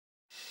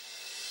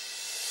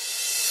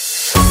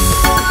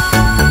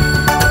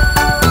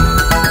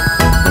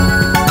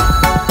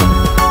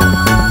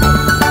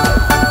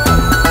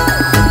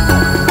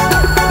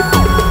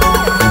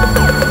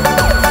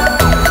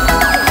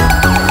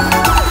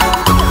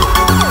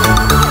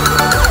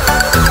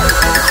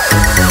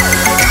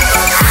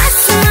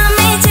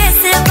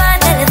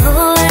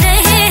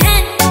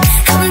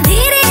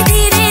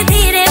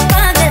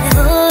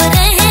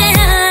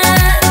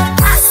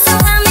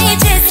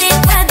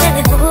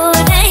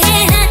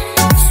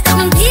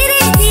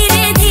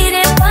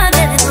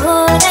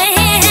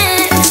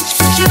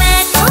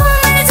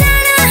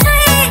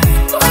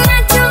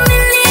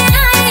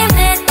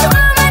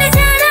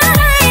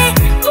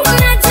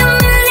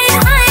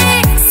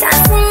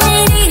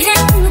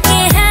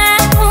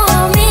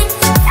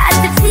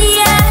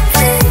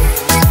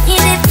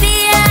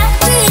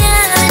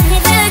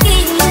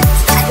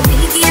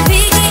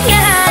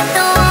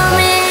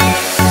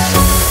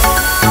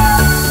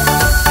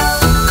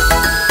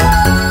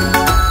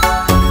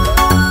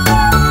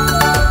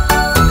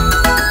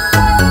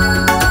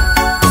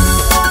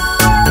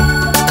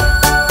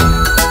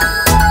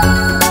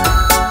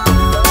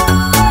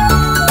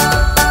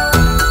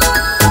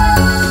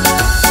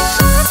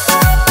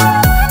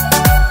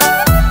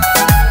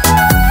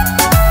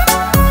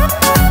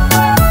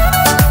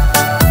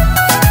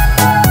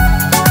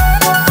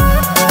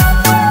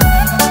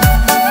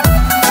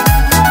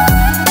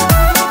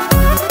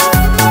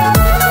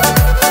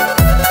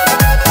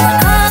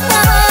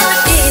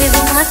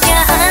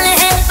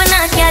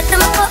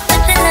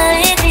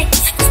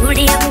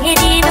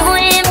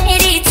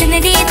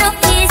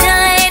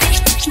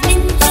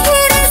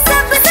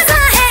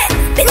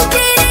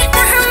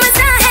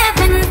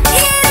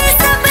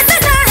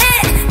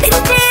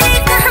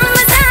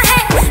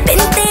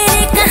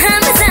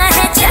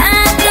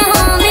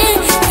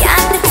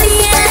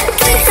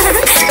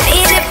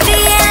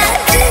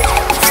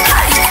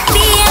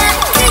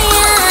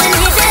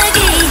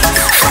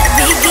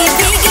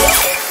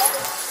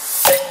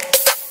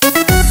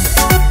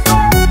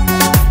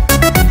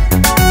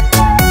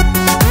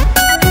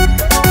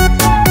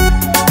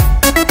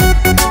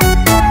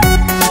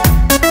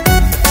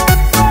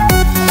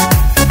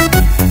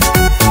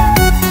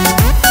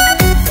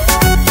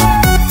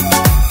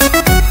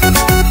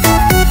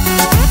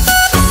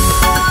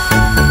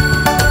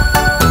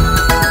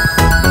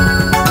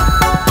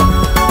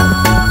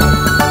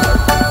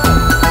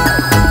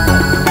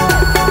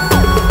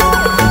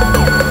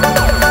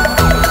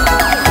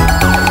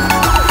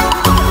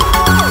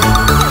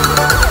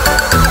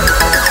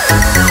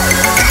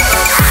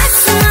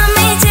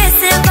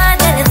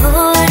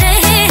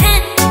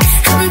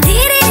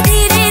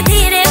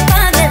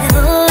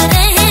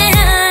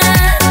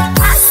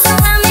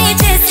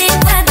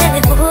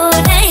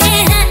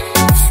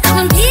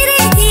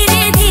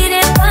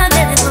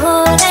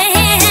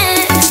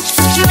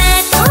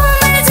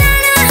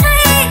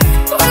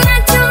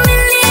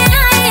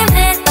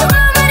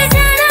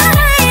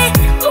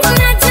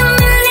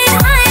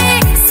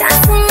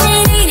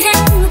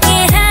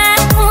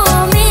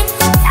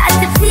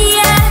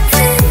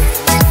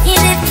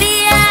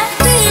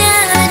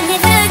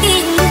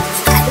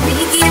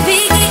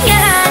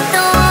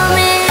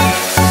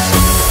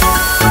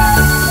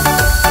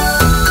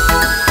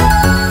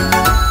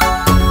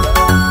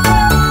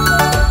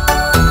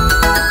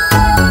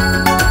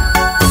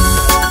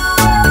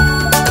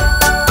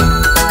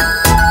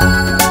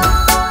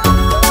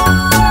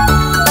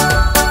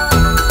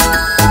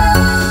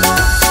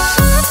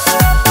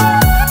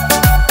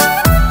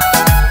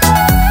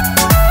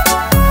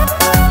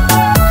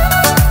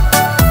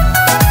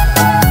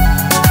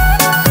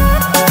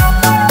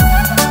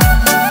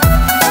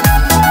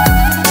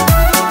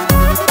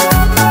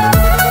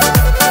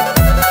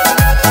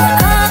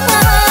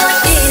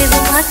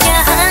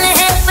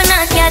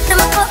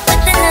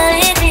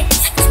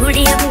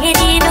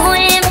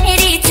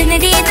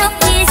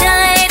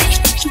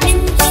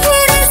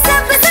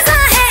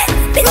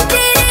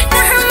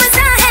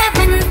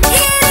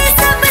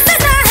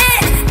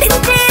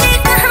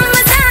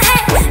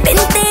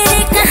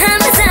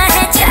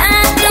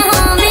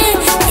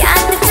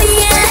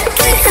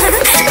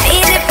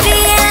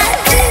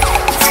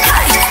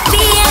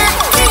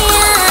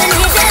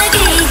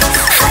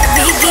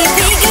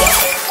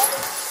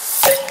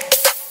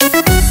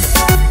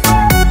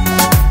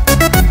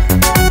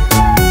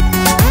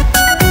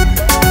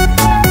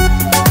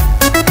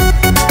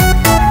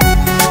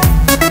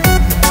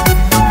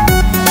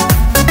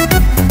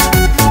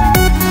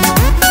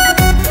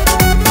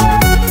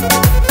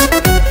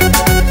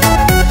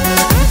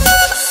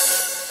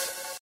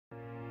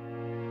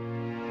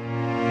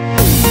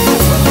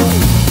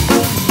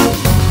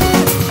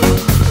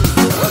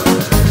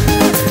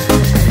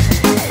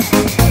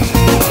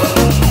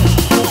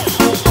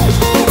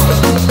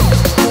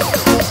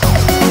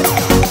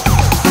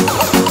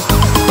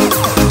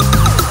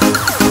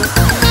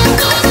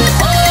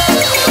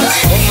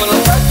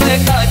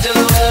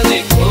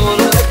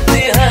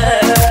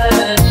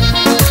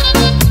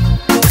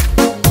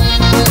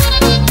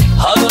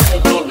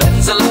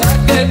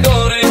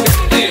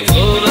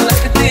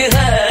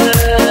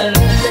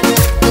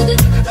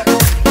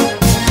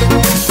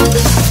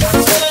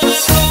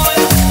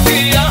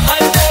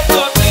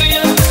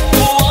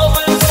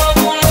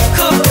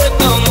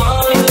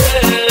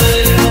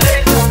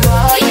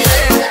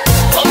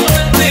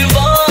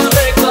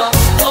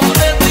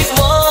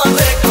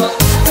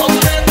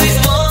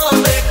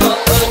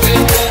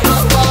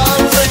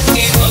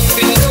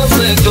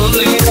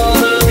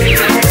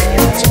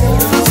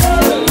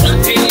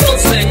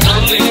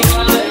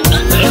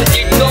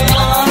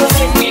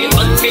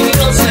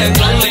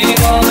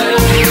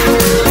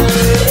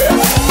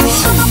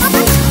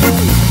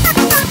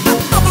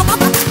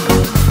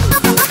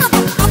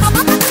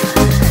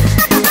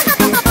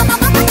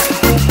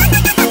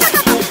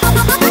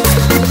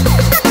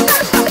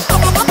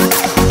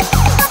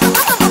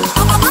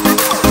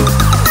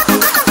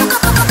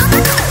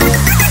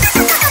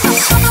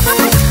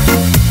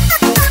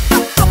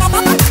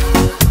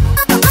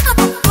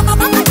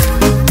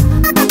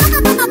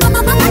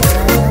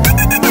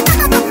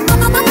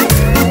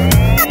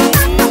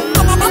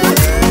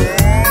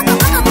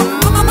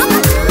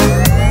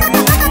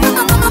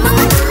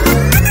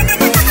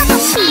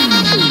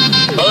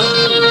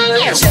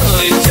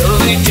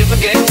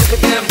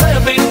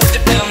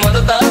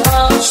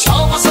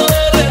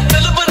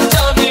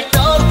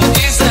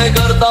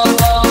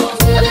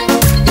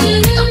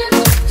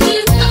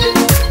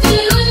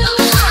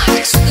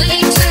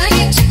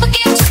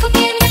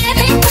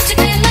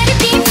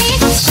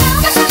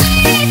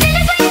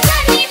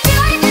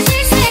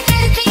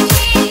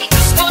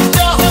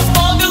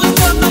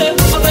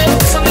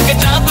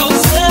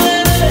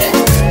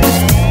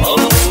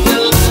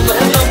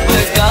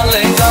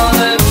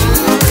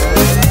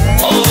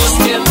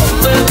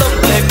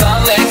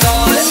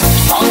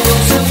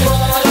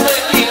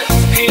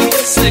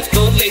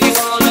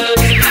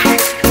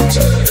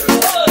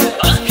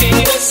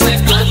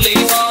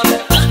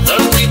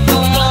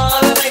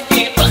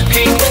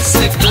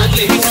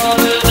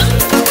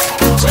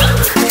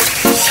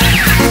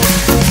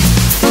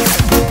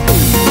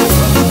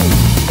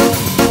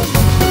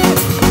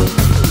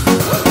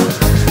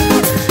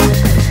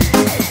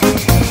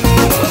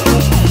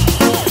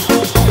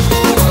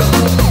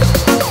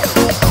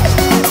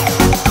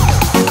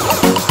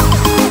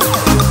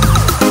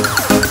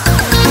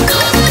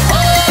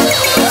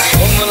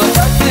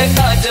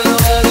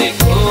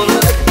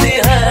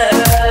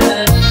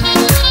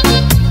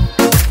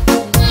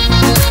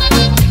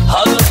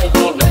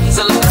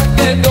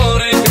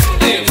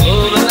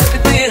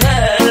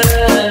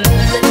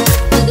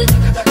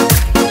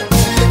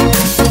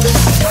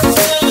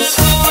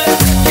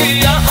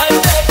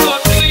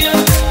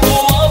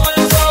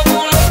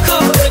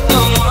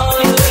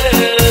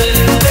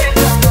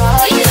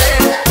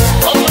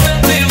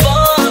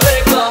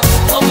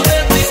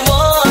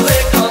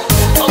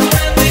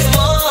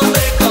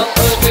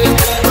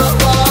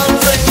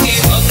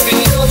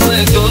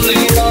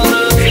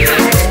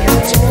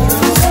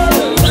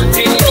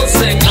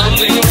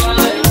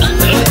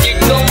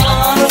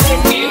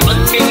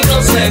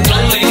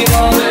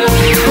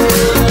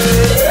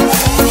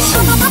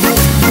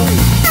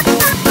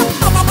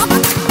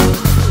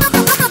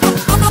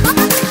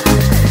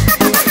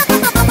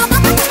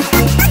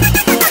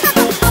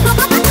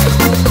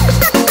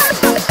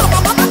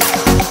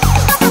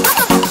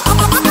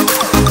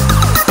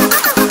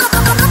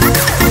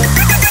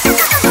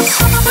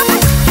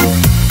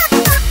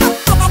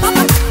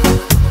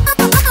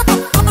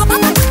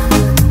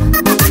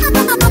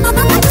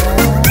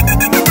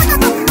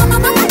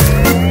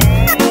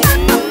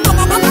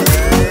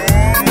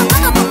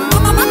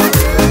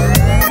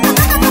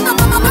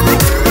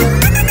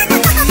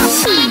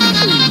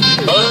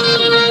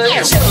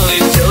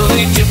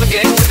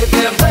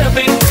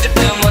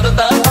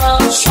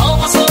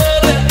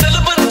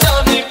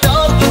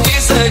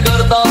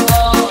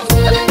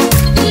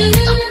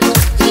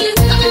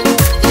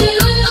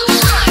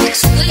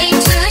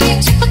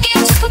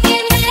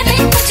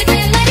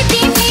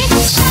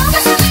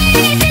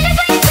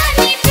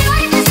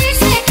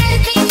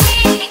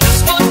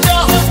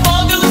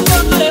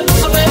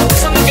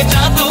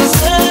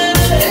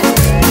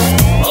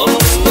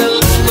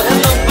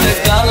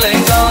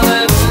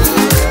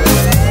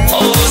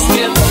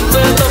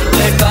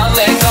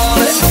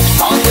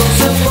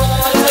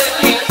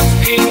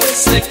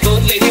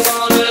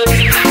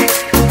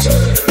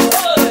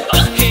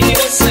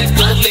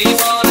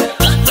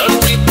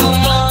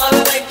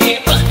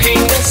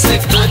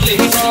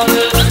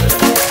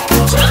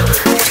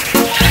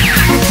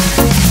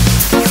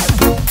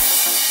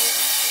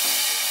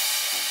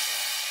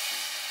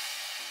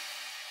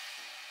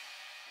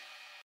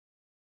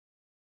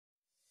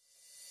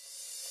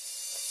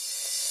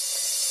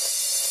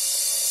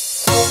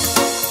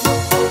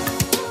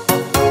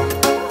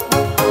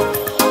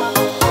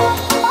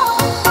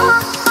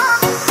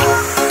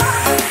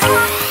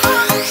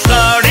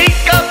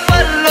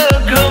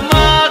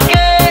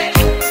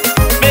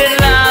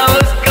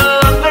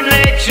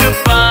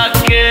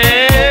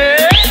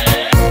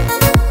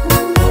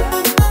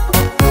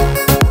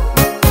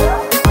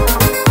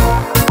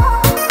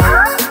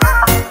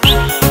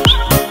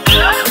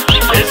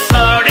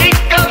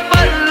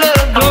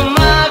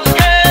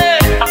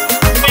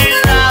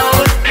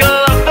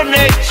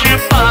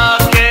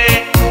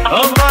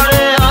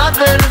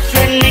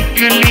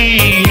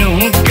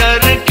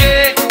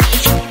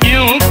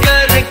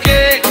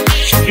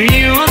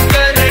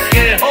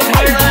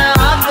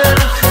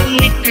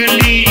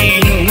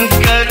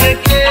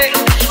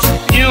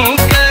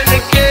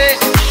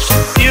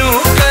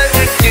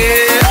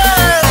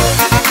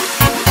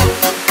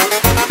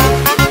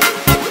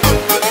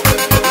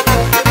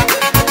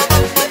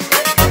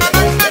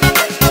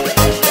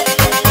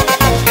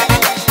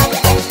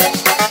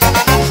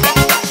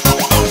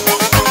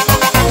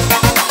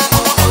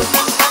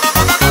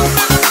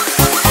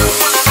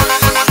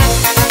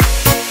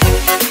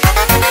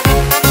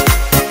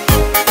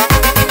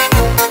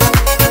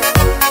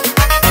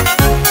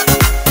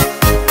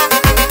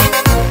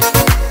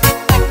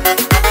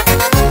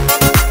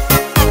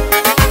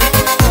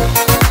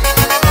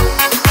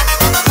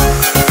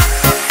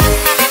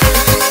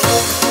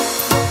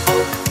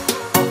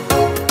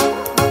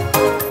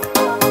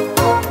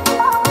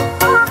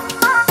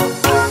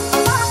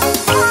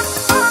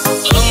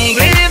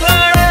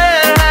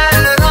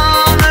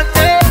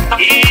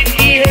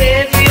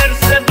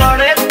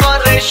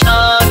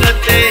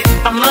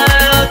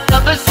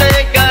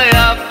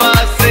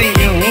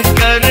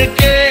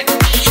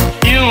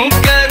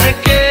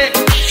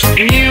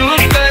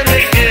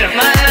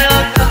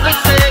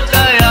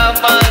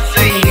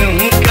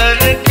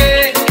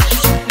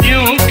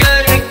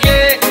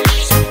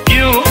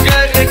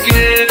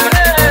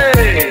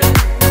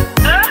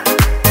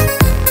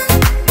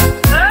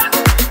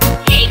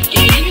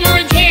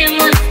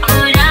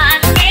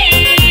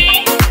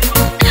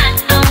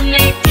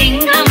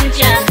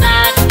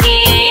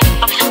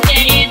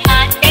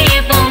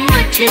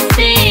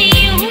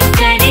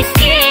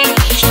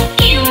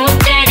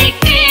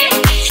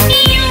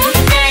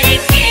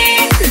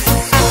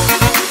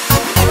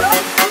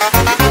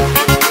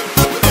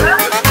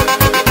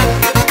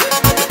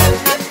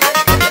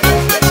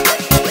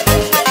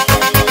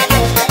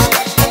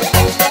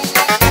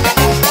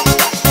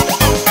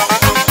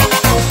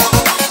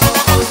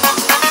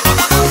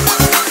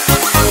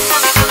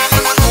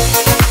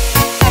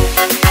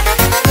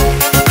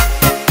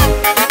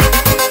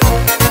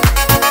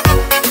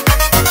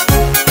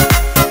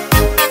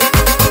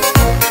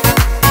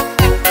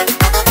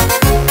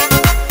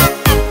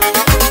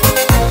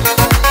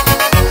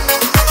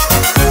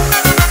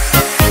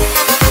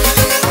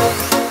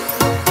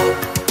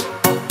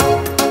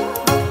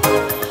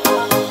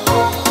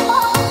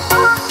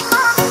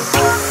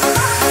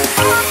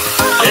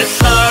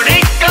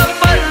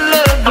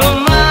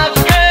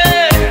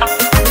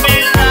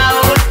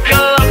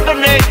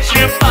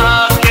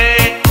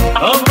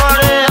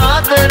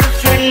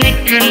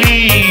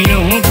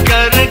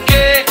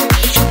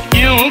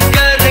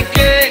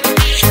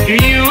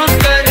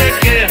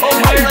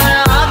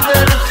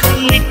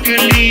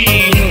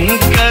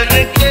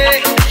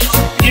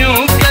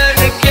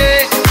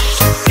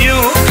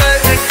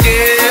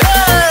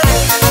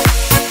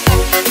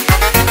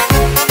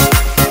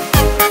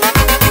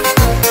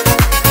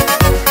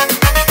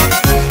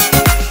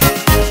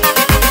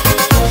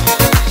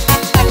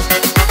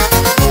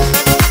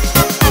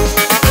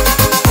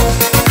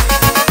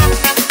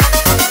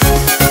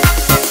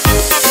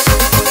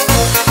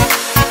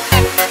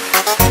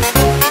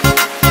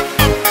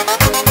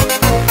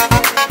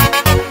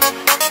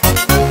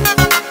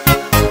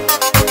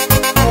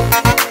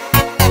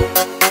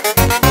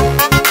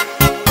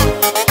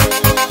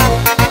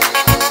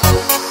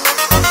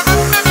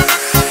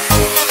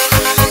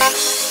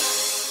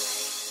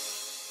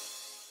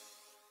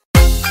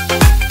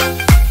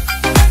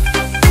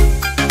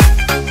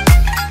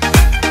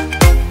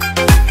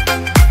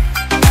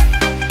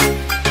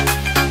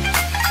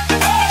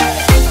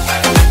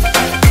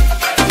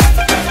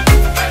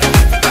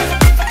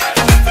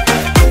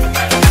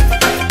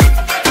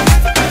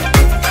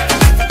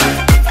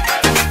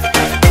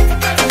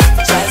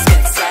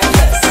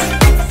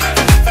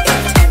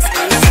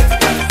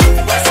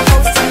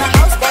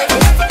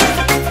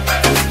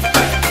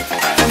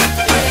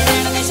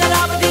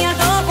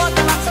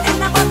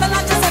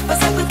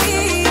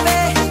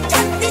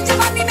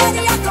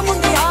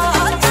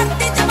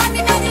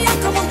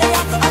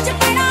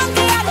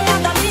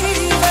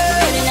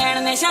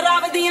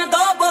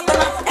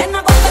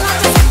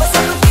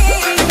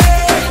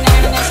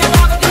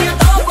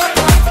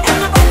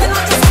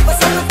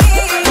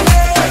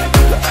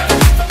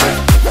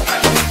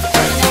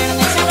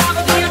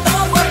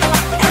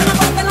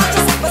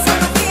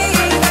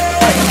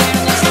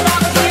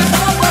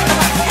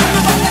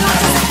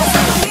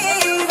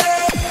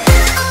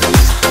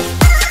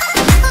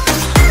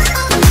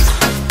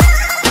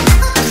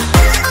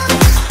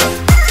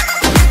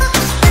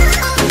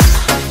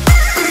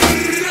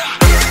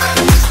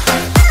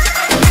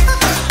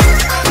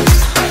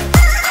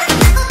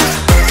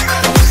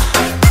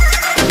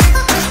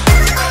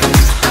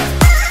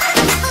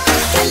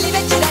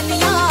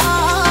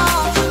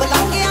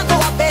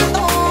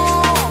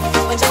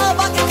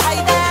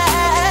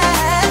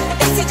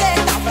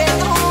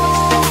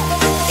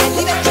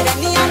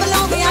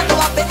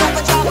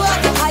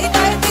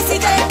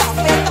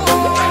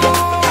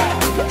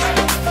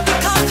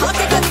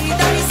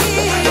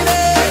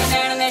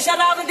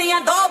शराब दियां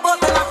दो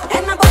बोतलां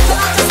इन्हां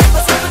बोतलां च सिप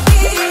सिप की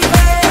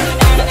वे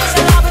नैन ने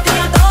शराब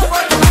दियां दो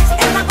बोतलां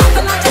इन्हां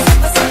बोतलां च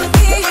सिप सिप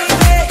की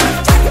वे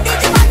चढ़दी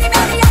जवानी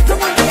मेरी अख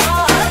मुंडिया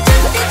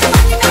चढ़दी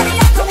जवानी मेरी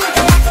अख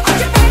मुंडिया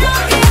अज मेरा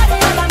प्यार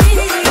आला नी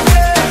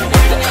वे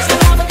नैन ने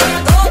शराब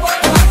दियां दो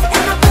बोतलां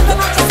इन्हां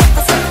बोतलां च सिप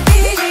सिप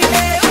की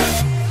वे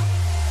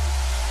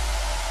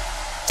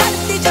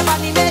चढ़दी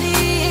जवानी मेरी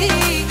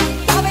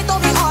भावे तो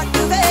भी हॉट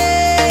वे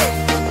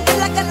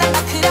गल्ला गल्ला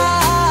नखरा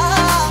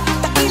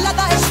तकीला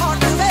दा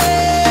शॉट वे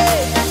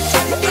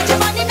चढ़दी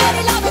जवानी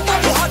मेरी लावे तो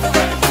भी हॉट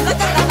वे गल्ला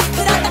गल्ला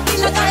नखरा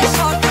तकीला दा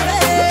शॉट वे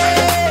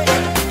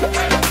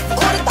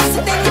और दस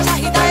तेनू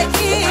चाहिदा है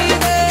की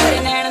वे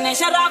नैन ने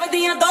शराब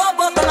दियां दो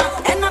बोतलां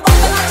इन्हां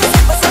बोतलां च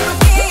सिप सिप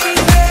की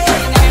वे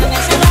नैन ने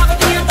शराब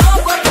दियां दो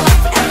बोतलां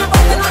इन्हां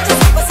बोतलां च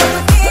सिप सिप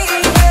की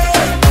वे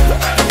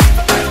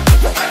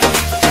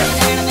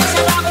नैन ने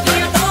शराब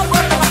दियां दो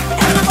बोतलां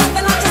इन्हां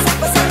बोतलां च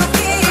सिप सिप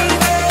की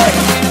वे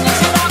नैन ने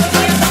शराब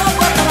दियां दो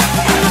बोतलां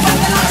इन्हां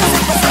बोतलां च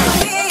सिप सिप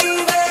की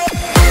वे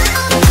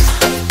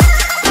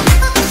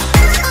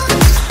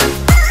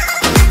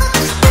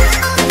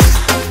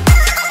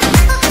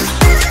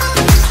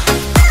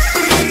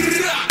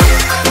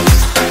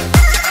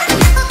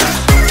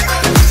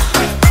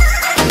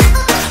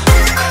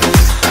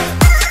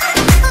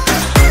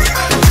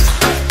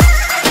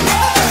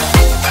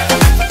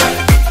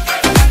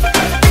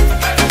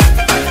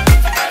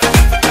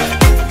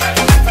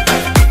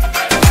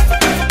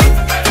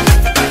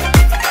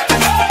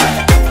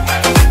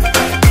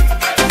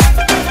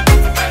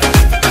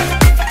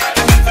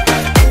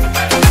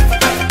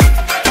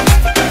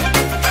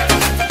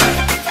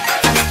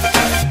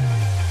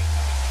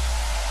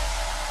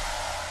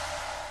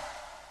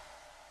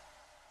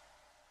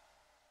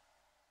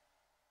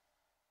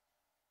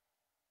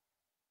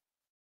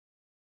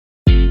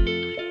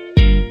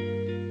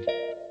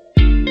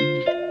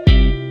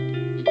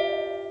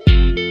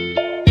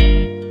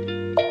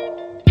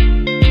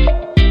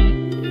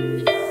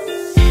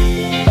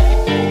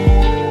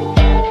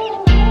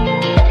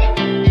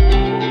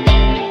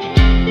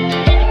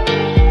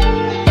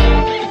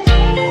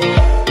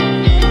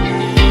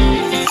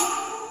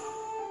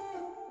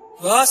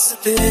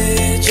वास्ते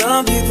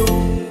जा भी दूं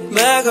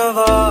मैं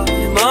गवाह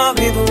मां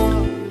भी दूं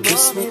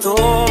किस्मतों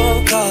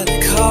का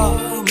लिखा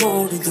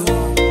मोड़ दूं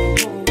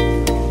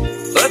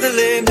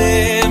बदले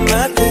में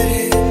मैं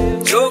तेरे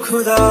जो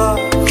खुदा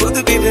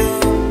खुद भी दे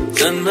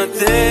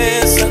जन्नते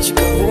सच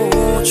कहूं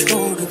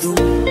छोड़ दूं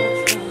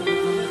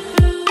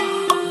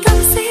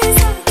तुमसे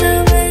ज्यादा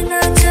मैं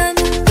ना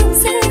जानूं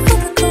तुमसे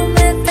खुद को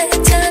मैं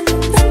पहचानूं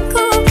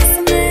तुमको बस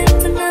मैं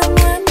इतना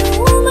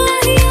मानूं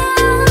माहिया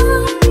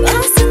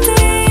वास्ते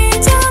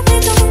जा भी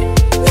दूं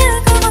मैं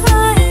गवाह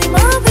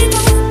मां भी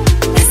दूं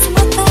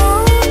किस्मतों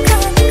का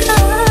लिखा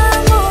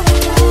मोड़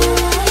दूं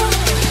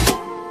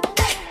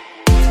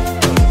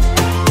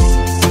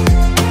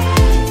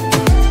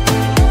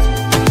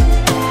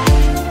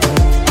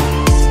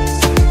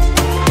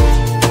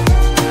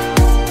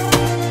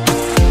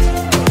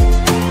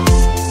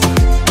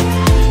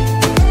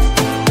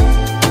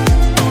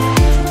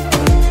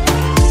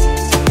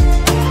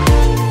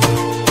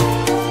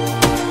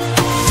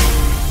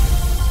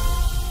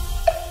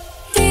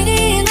तेरे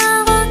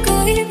अलावा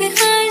कोई भी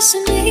ख्वाहिश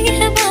नहीं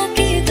है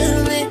बाकी दिल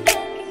में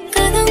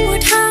कदम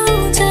उठाऊं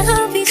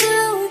जहाँ भी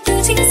जाऊं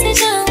तुझी से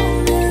जाऊं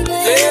मैं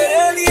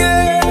तेरे लिए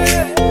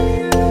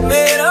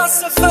मेरा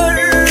सफर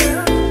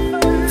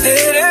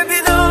तेरे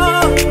बिना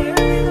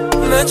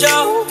मैं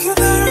जाऊं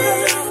किधर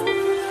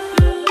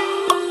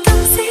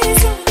तुमसे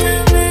ज्यादा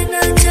मैं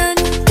ना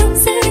जानूं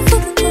तुमसे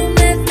खुद को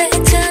मैं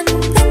पहचानूं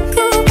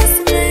तुमको बस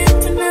मैं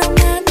इतना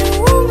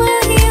मानूं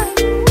माहिया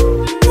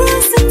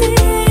वास्ते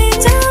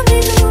जा भी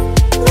दूं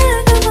मैं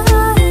गवाह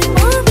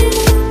मां भी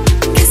दूं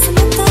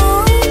किस्मतों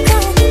का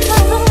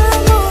लिखा मोड़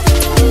दूं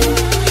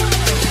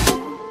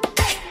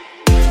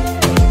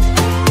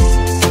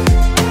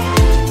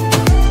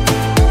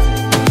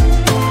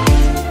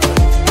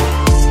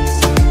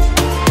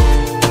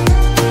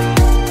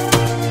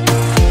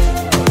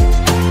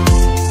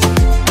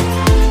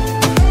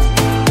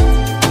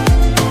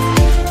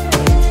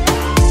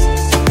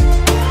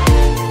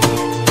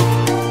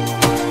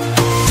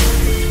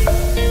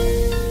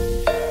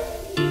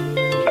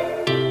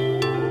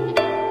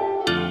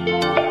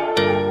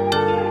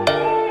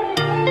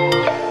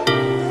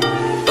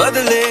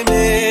बदले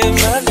में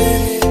मैं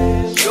तेरे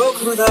जो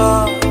खुदा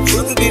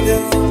खुद भी दे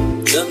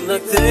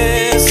जन्नते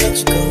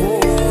सच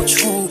कहूं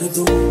छोड़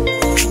दूं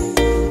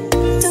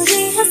तू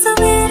ही है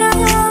सवेरा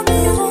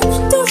मेरा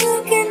तू है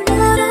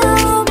किनारा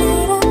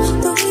मेरा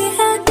तू ही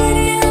है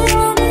दरिया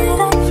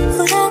मेरा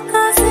खुदा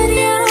का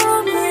जरिया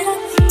मेरा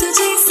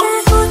तुझे से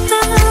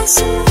होता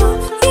शुरू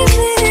ये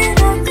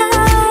मेरा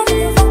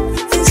कारवां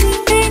तुझे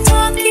पे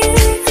जाके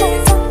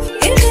खत्म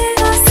ये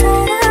मेरा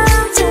सारा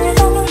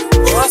जहां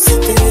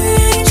वास्ते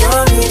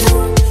जा भी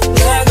दूं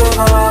मैं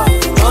गवाह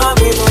मां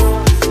भी दूं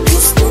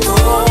किस्मतों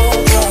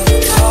का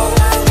लिखा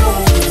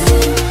मोड़ दूं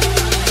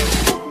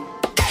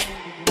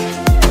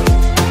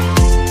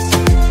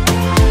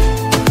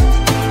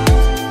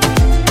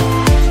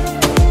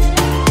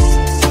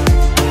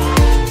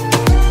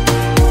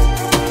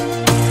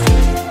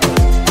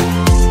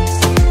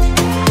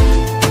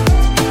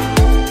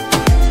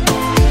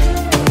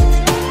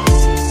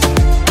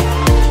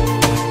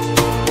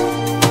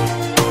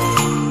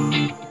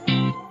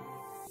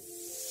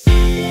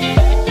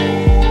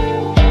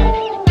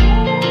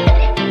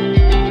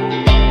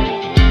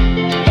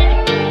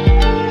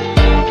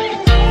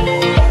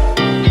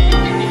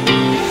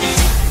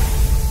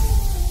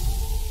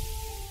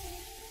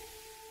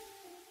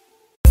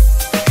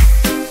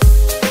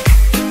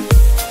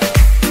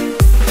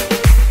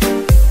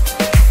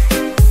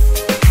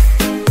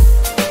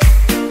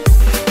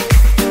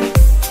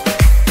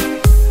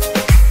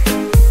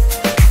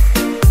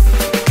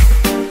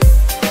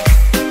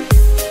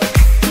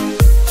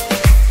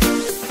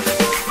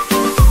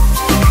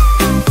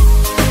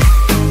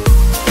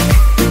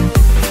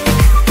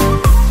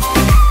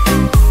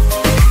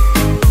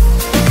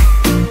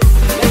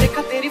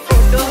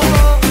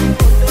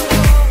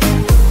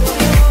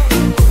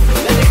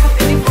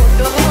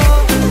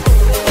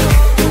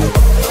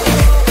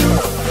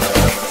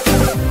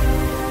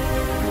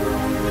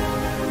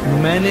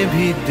मैंने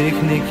भी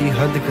देखने की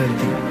हद कर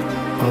दी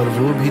और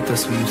वो भी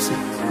तस्वीर से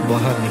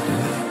बाहर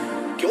निकल गई।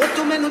 क्यों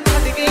तू मैनू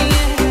छड्ड गई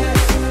है,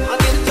 आ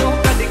दिल चों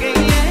कट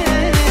गई है,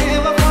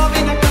 वफा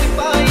भी ना कर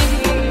पाई,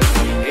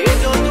 ये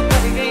जो तू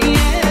कर गई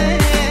है।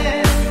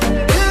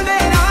 दिल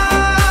मेरा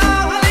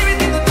हाले भी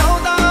तेनू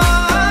चाहुंदा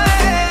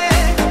है,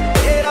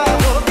 तेरा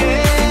हो के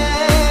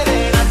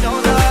रहना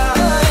चाहुंदा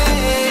है।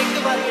 एक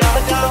बारी आ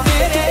जा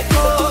मेरे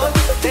कोल,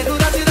 तेनू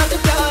रज रज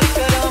प्यार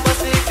करां,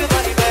 बस एक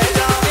बारी बह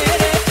जा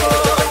मेरे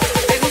कोल,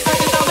 तेनू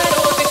सजदा मैं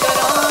रोज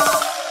करां।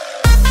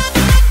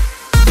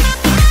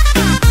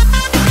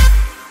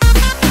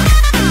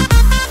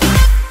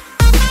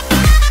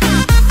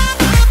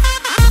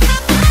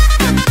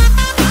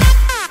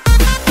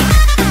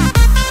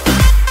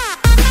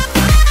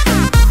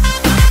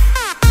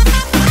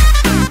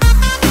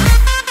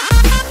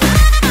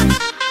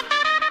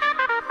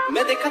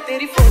 मैं देखा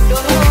तेरी फोटो,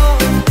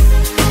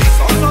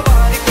 सौ सौ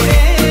बार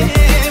कुड़े,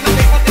 मैं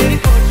देखा तेरी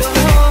फोटो,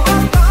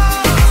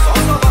 सौ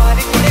सौ बार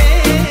कुड़े,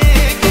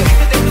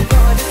 गिफ्ट दे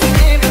दुकान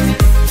सने विच,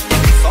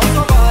 सौ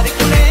सौ बार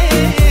कुड़े,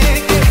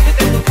 गिफ्ट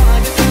दे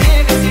दुकान सने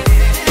विच,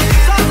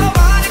 सौ सौ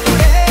बार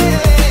कुड़े,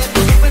 तू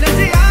सुपने च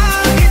आ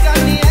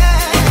जानी है,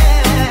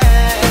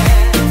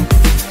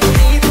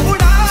 नींद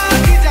उड़ा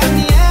के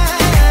जानी है,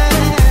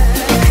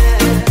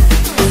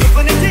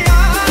 सुपने च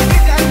आ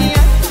जानी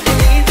है,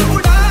 नींद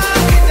उड़ा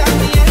के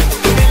जानी है,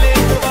 मिले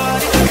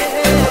दोबारा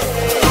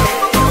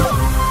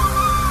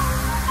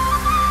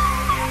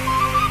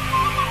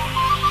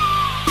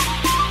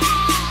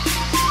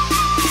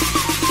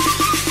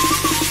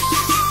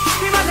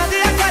दीवाना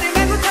दिया कर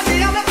मैनू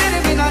छड्डिया, मैं तेरे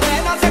बिना रह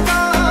ना सका,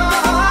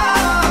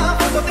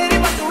 फोटो तेरी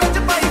बचूड़े च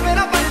पाई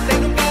मेरा पर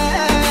तेनू कह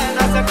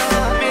ना सका।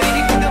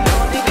 मेरी गुड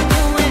मॉर्निंग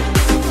तू है,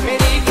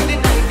 मेरी गुड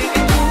नाइट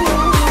भी तू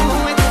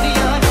है,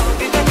 दुनिया रोक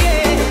लगे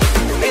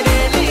मेरे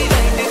लिए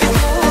राइट भी तू,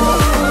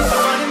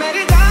 समान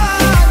मेरी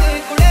जान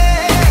कुड़े,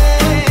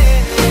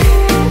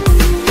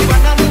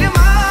 दीवाना दिल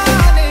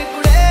मान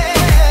कुड़े,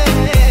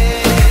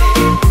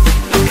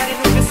 करे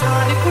नू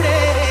किसान कुड़े।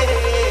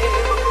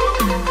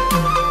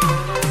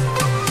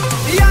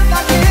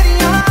 यादां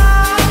तेरियां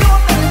जो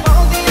तेरे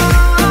पाउंदियां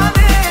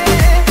ने,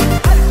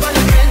 हर पल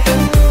मैनू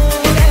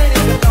रहने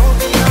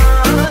सताउंदियां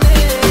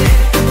ने,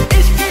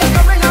 इश्क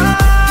कमला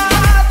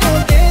जो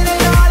तेरे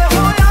नाल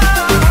होया,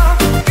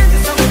 किंज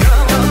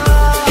समझावां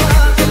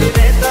दिल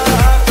रहंदा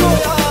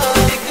खोया।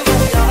 एक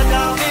बारी आ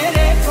जा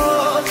मेरे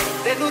कोल,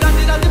 तेनू रज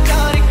रज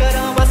प्यार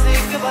करां, बस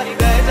एक बारी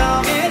बह जा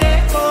मेरे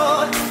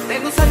कोल,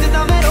 तेनू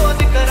सजदा मैं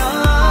रोज करां।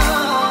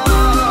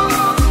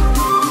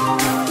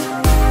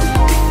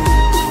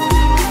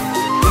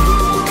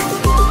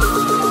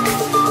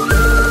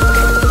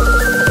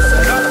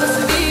 जरा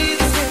तस्वीर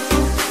से तू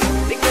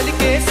निकल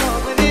के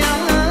सामने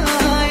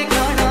आए,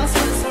 गाना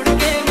सुन सुन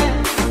के मैं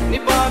नी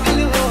पागल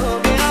हो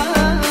गया।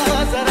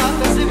 जरा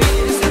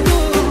तस्वीर से तू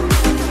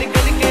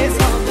निकल के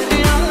सामने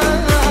आ,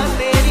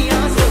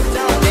 तेरियां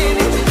सोचां दे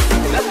विच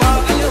मैं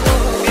पागल हो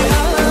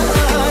गया।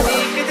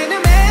 एक दिन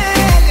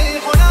मेल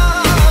होना,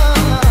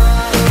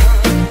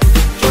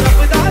 जो रब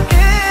दा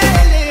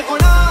खेल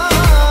होना,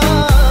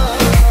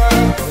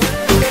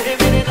 तेरे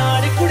मेरे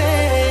नाल कुड़े।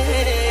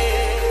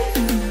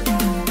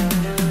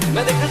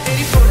 मैं देखा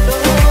तेरी फोटो,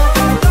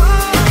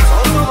 सौ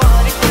सौ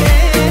बार कुड़े,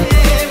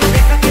 मैं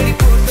देखा तेरी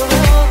फोटो,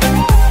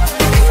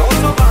 सौ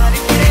सौ बार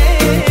कुड़े,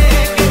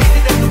 गिफ्ट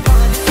दे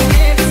दुकान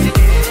सने विच,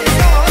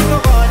 सौ सौ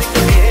बार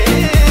कुड़े,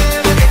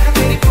 मैं देखा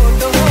तेरी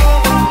फोटो,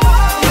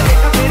 मैं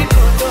देखा तेरी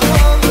फोटो।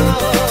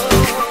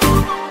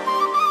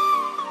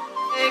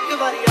 एक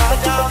बारी आ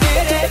जा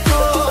मेरे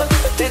कोल,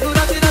 तेनू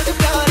रज रज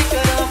प्यार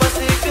करां, बस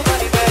एक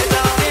बारी बह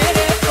जा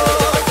मेरे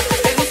कोल,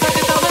 तेनू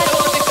सजदा मैं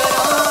रोज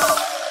करां।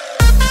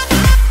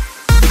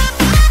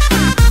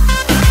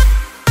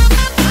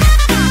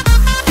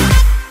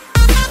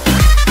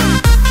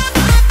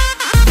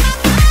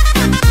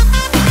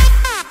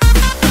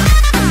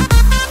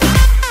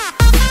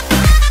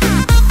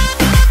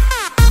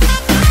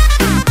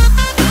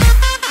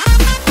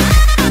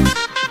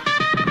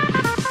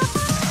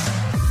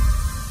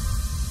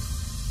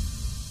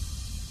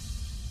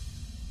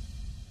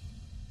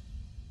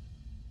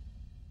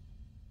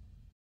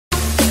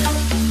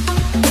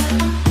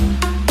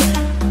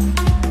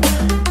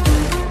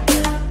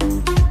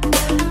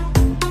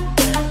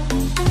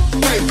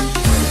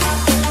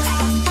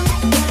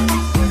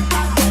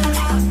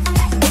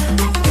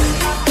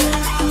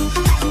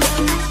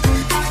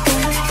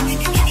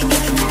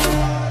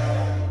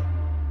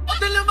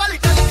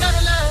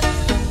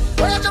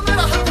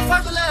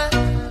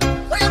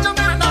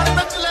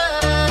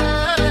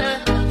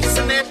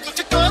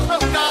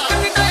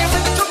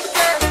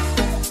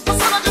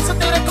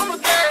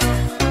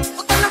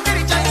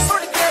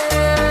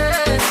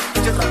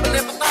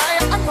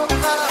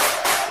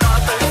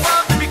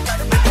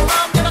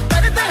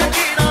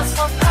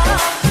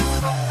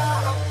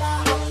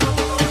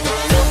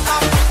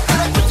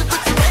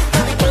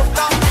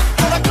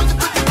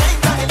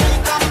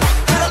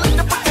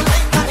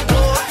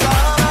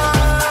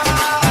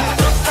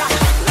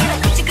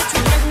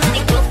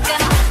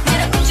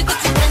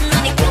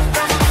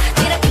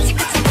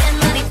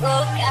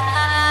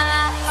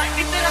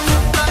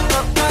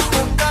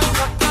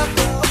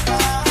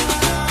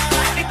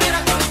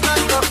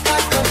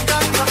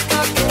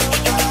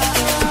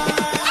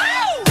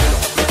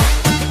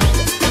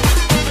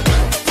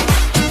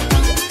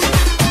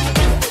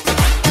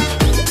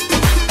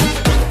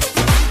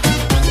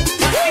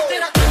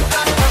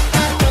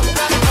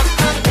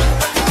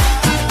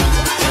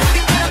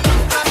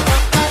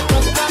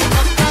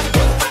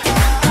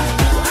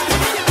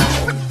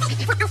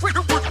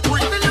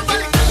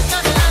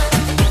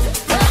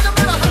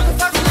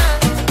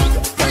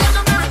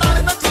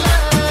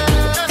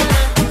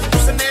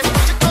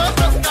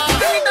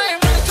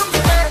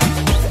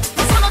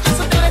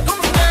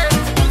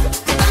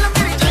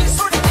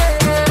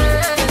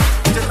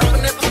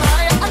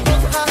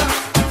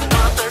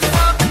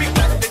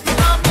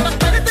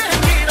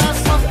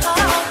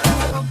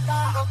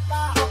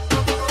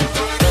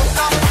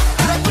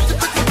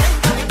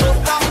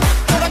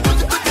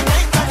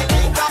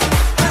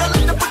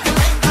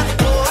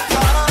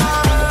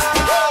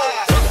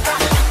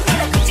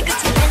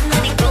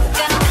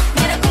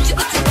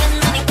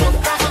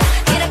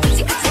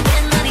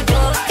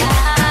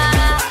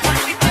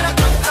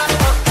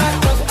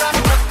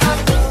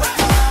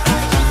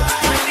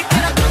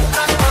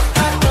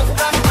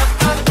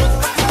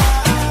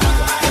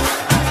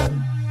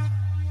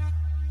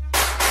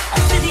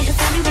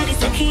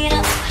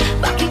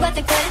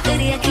 बात कर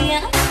तेरी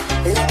अखियां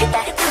लगता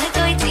है तुम्हें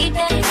कोई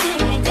चीटा है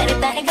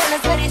करता है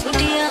गलत सारी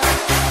छुट्टियां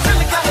चल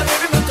क्या है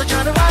बेबी मैं तो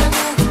जान वाला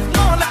हूँ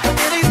नौ लाख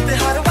तेरे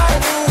इस्तेहार वाला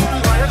हूँ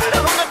माया मेरा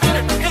होगा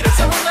तेरे तेरे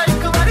से होगा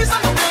एक बारी सा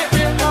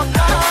बेबी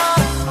मौका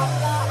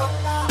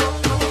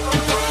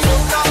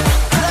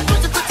तेरा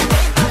कुछ कुछ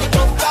नहीं तारी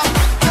मौका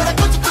तेरा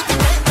कुछ कुछ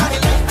नहीं तारी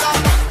लौका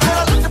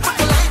तेरा लुट पुट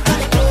नहीं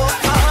तारी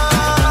मौका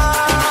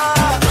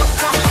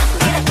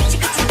मेरा कुछ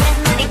कुछ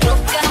कहना नहीं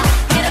कोका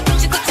मेरा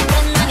कुछ कुछ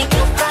कहना नहीं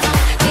कोका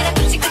मेरा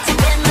कुछ कुछ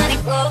कहना नहीं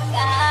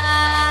कोका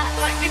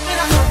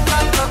तेरा मौका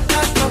मौका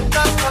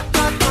मौका मौका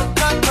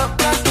मौका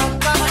मौका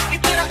मौका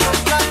तेरा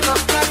मौका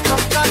मौका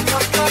मौका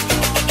मौका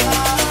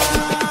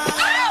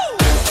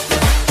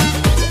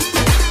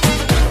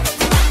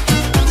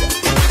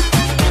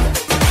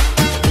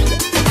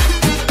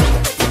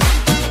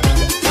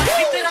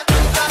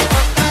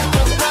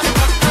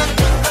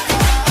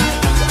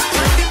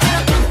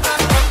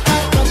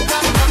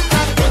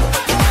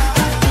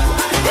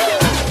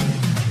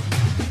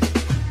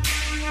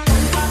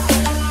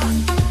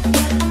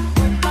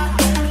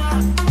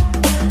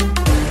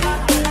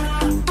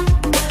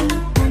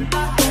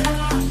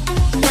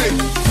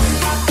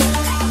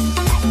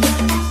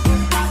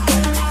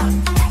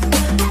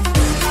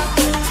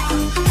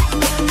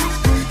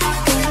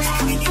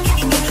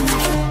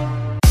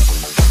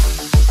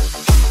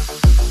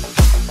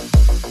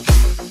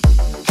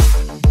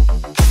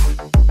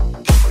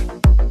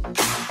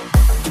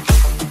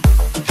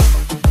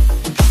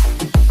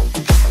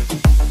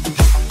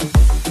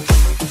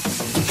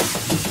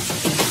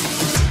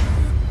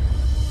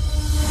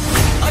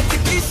आज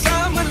की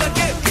शाम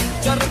लगे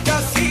पिक्चर का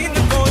सीन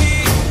कोई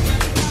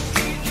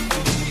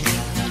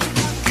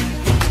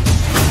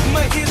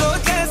मैं हीरो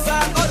जैसा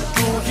और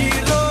तू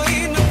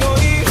हीरोइन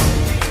कोई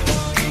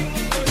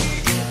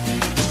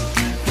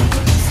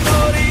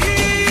स्टोरी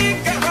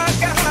कहाँ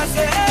कहाँ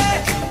से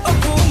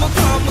घूम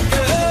घाम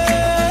के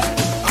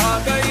आ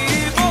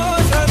गई वो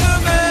शहर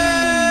में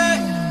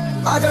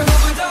आज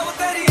डूब जाऊं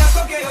तेरी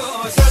आंखों के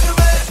ओशन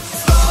में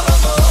स्लो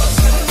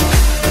मोशन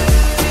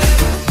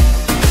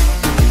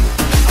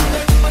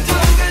डूब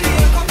जाऊं तेरी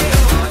आंखों के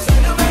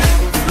ओशन में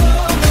स्लो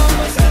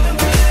मोशन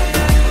में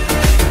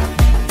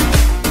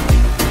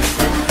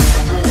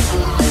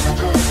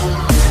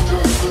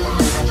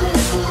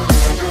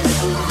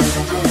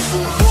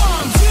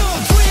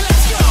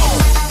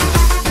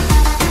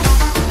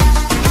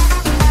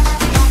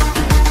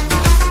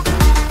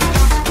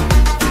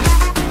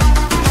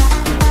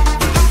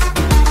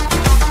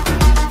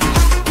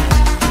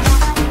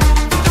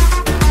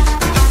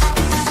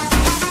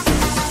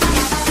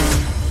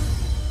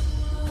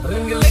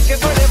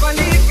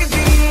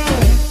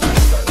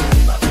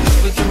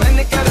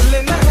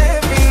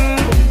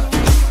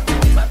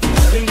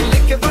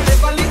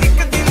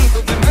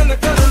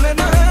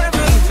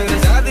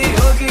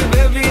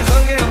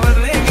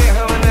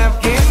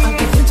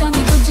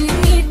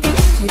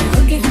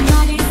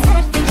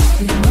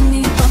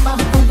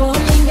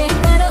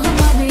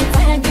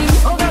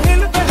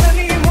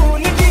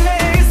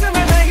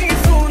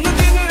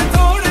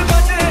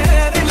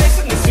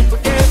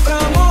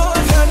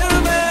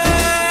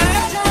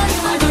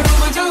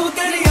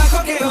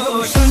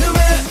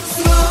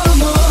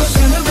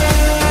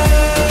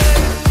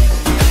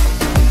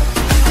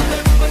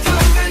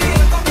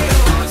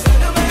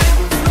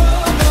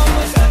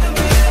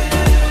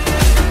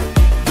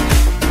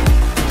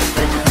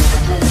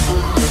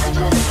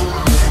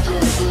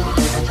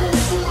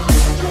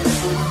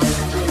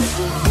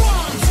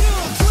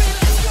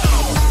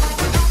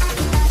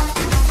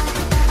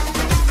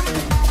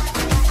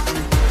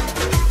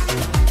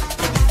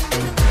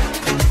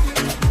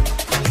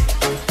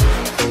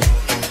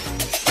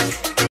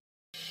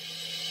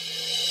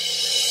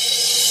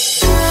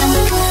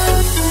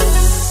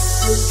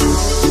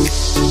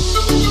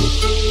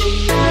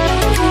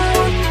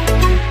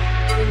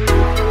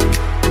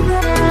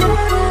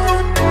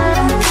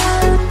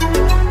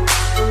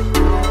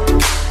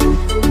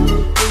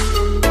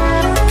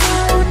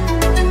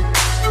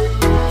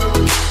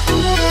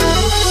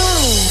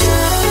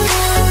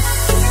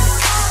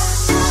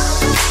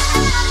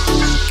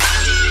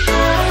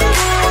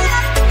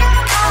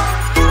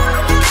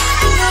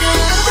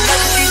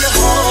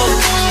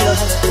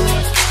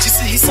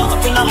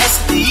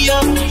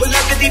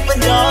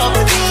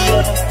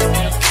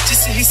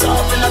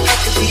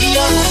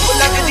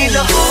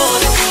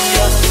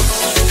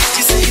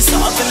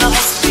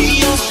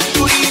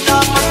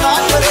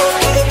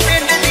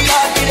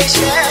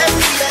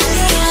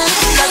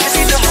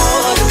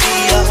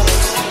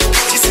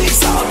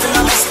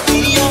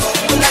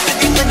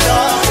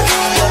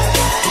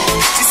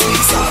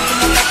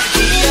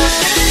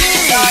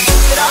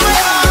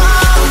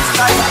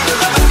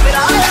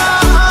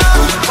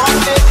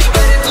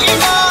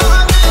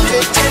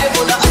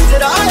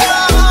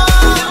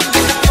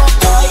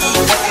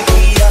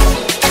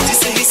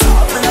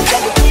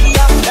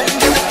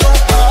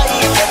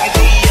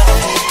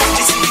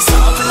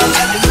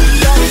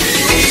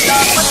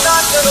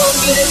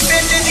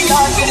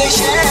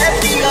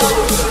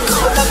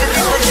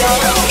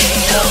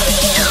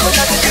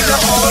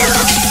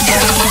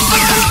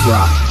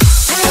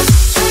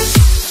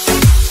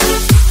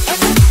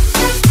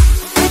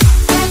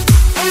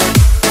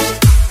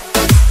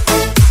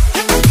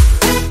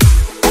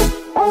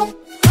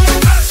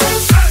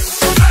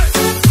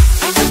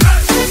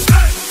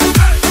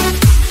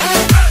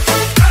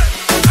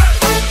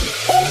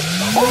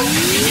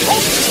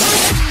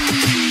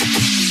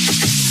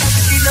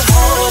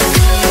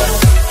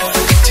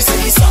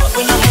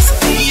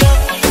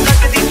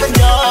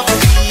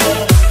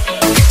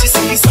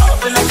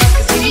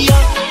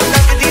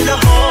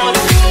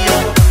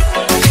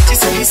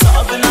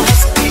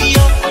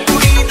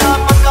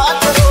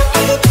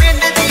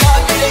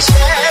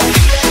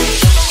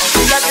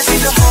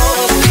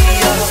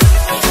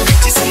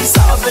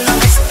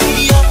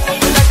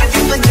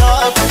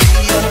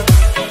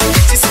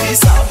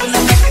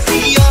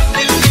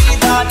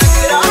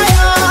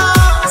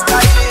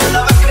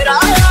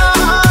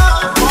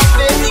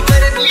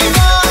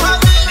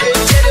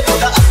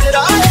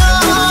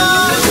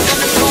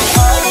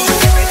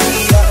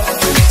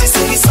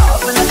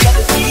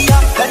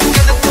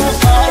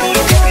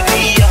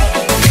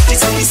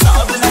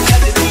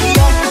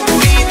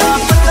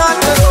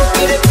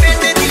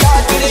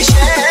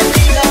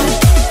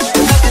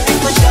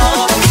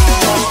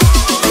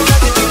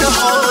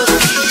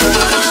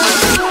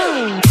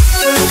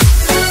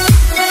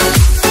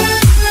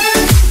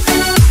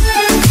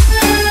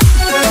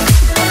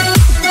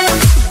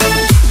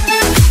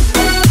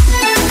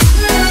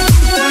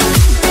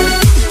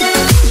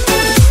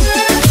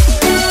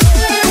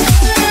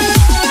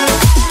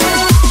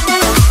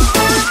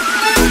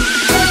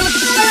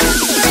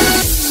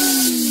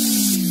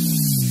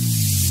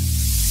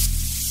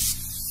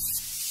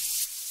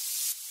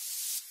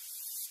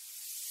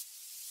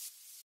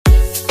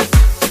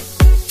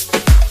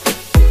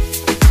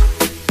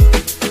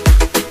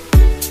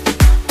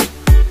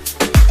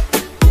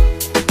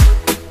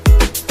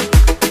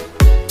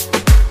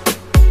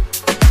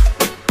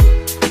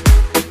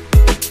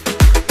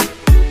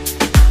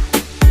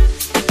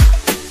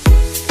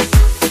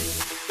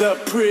The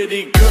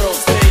pretty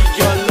girls,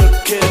 they are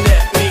looking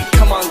at me.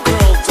 Come on,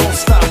 girl, don't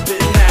stop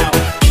it now.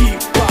 Keep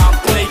on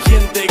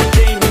playing the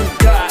game. You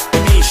got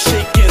me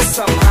shaking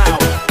somehow.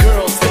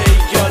 Girls, they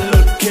are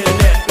looking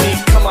at me.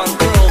 Come on,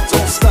 girl,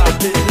 don't stop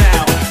it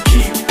now.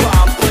 Keep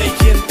on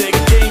playing the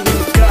game. You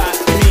got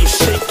me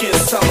shaking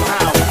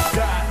somehow.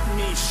 Got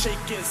me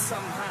shaking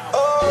somehow.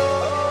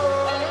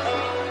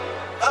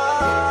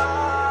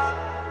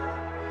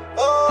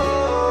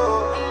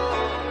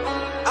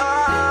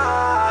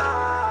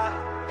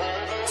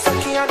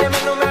 सखियां ने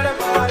मैनू madam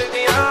मार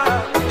दिया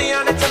दिया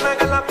ने चला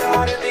गला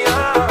प्यार दिया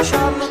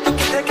शाम नू तू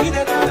किते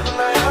किते नाल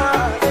हुंदा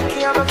यार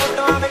देखिया मैं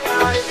फोटोआं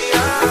बेकार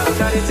दिया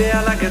डर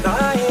जिहा लगदा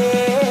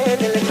ए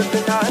दिल टुट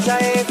ना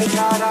जाए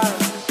बेचारा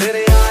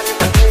तेरे यार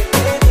बथे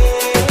ने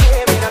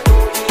मेरा तू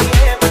ही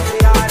है बस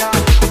यारा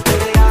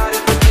तेरे यार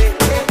बथे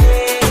ने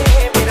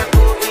मेरा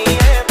तू ही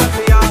है बस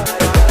यारा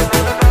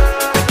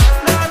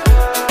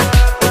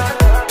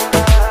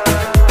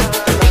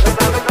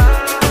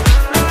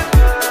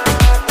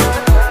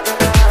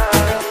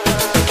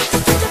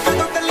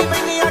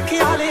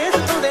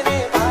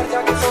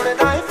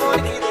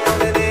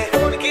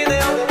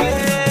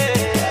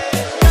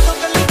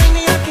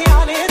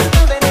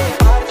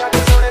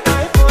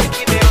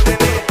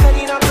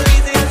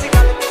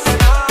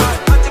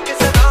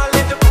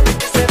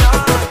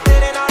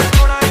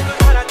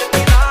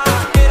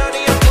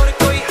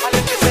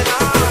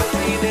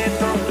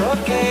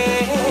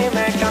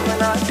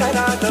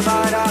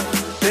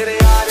तेरे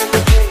यार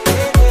बथे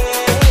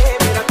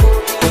मेरा तू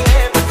ही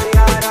है बस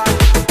यारा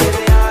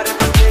तेरे यार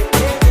बथे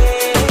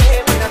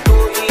मेरा तू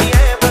ही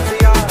है बस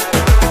यारा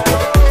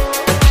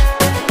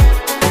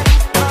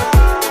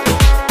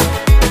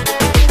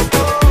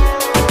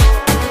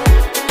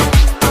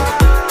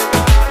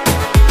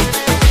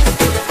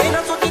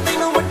इना सोची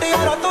तैनू वड्डे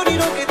यारा तो नहीं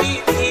रोकदी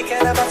ठीक है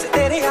ना बस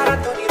तेरे यारा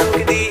तो नहीं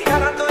रोकदी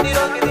यारा तो नहीं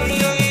रोकदी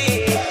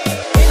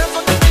इना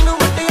सोची तैनू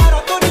वड्डे यारा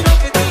तो नहीं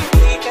रोकदी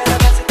ठीक है ना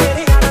बस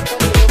तेरे यारा तो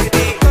नहीं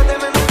रोकदी कदे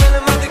मैनू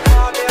फिल्म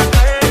दिखा दिया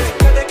कर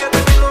कदे कदे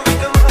तैनू भी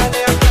कमा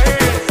लिया कर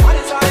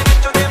सारे सारे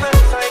विचों दे मैं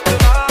साइक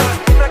बार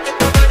मैं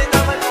कितना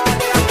बड़ा बना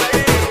लिया कर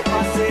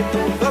पासे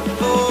तू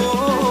गप्पू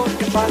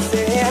के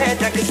पासे है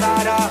जग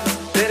सारा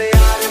तेरे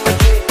यार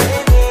बथे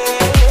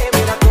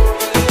मेरा तू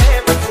ही है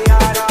बस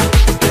यारा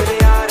तेरे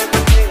यार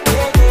बथे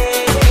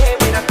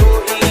मेरा तू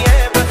ही है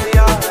बस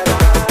यारा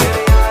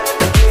तेरे यार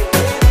बथे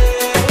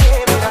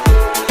मेरा तू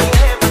ही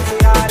है बस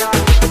यारा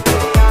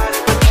तेरे यार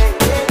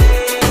बथे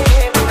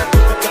मेरा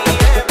तू ही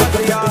है बस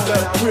यारा The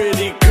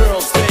pretty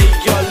girls, they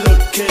are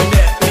looking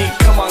at me.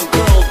 Come on,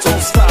 girl,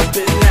 don't stop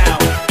it now.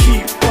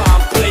 Keep on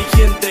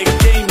playing the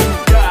game. You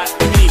got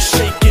me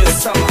shaking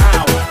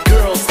somehow.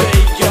 Girls,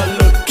 they are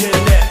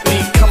looking at me.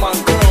 Come on,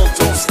 girl,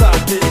 don't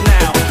stop it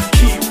now.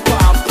 Keep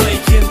on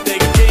playing the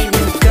game.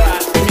 You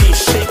got me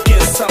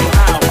shaking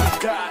somehow.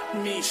 Got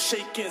me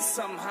shaking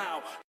somehow.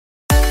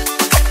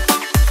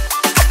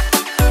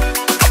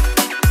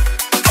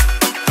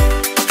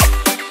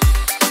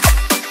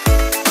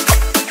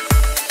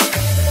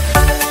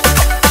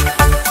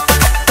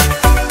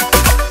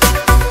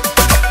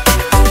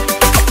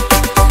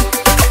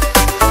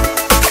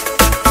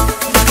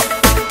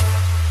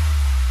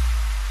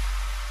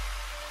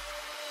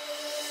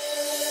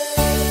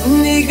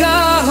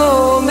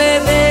 निगाहों में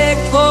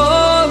देखो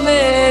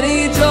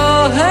मेरी जो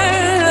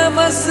है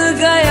बस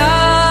गया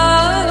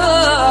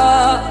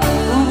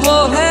वो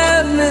है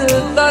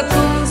मिलता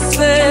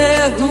तुमसे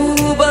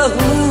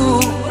हूबहू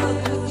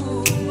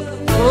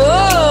ओ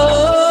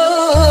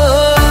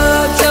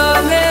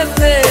जाने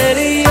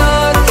तेरी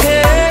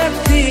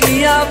आंखें थी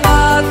या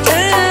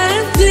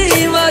बातें थी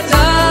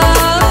वजह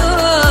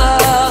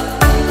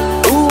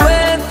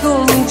हुए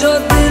तुम जो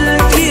दिल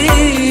की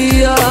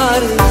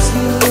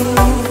आरज़ू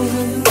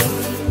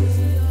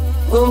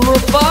तुम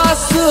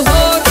पास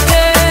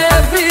होके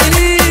भी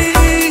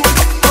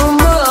तुम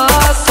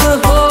आस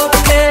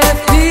होके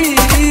भी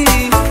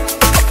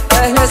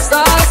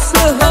एहसास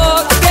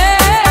होके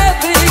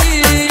भी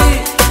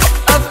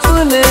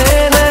अपने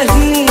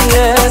नहीं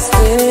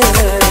ऐसे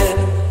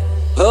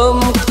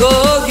हमको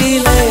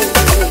गिले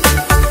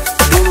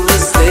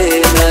तुमसे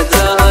न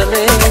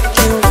जाने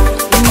क्यों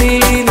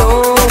मीलों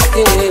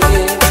के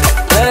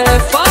है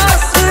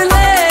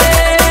फासले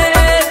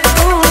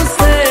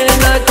तुमसे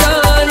न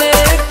जाने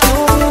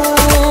क्यों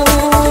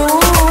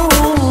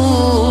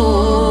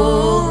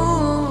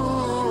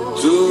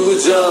तू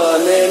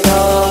जाने ना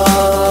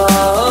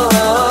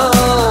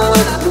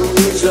तू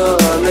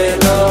जाने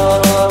ना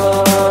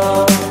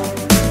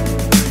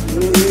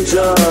तू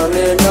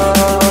जाने ना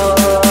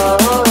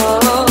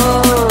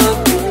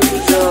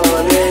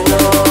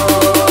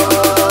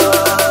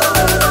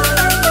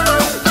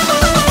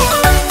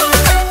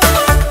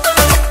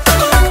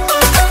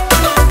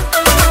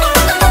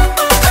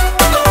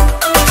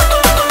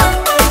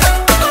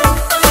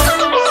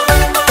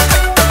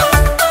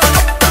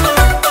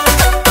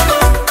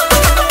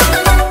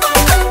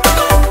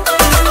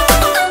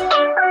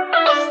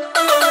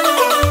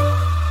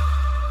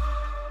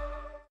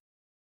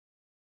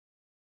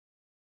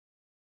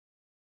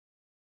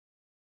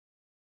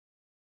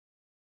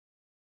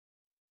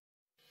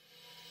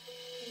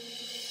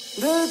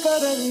दिल का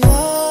दरिया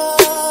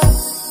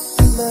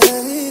बह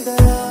ही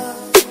गया,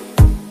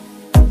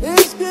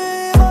 इश्क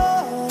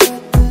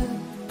इबादत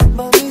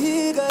बन ही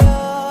गया,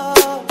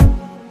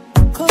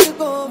 खुद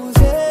को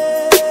मुझे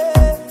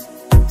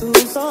तू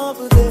सौंप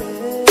दे,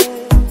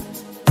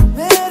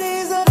 मेरी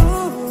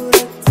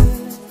जरूरत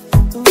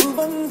तू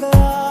बन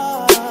गया,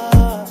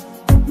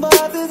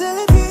 बात दिल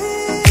की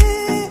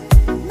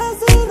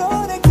नजरों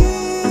ने की,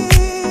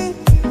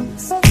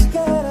 सच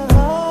कह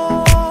रहा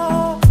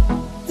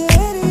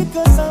तेरी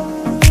कसम,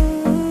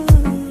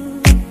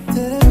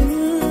 तेरे बिन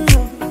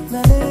न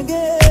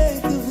लेंगे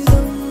कभी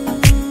दम,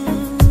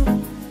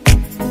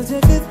 तुझे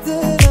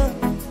कितना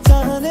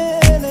चाहने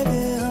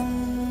लगे हम,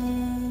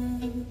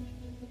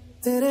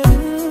 तेरे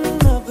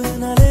बिन अब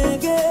न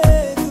लेंगे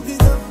कभी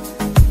दम,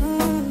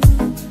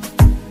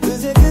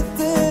 तुझे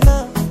कितना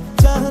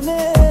चाहने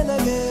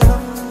लगे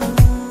हम,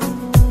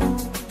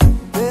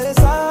 तेरे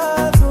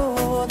साथ हो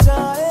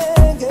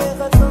जाएंगे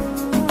खत्म,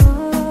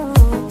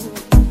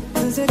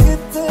 तुझे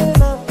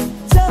कितना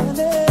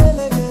चाहने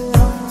लगे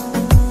हम।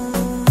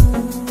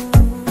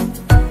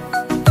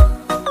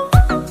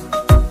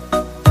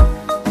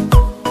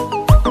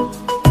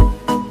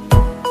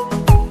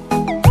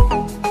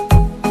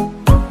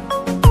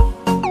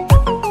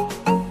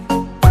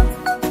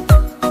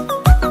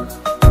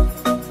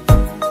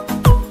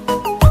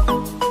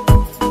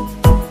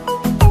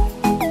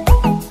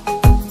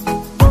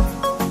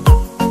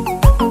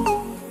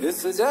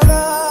 इस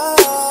जगह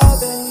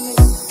गई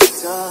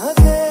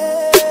चाहते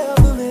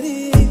अब मेरी,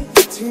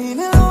 छीन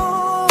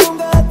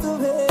लूंगा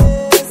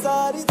तुम्हें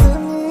सारी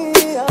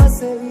दुनिया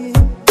से ही,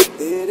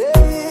 तेरे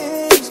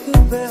इश्क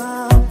पे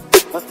हाँ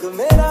हक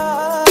मेरा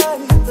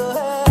ही तो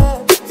है,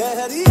 कह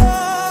दिया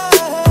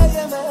है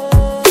ये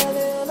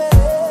मैंने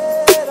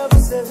मेरे रब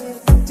से भी,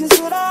 जिस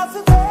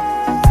रास्ते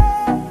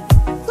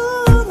तू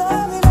ना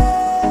मिले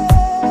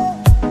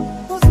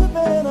उस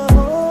पे ना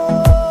हो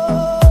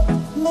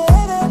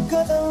मेरे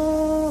कदम,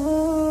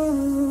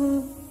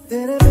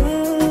 तेरे बिन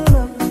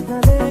न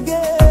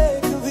लेंगे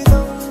कभी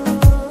दम,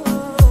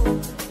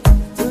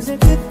 तुझे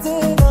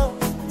कितना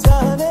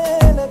चाहने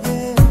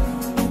लगे,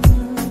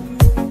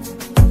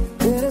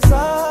 तेरे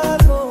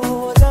साथ हो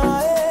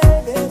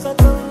जाएंगे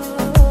खत्म,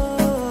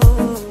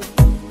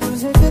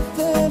 तुझे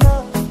कितना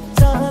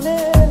चाहने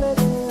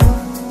लगे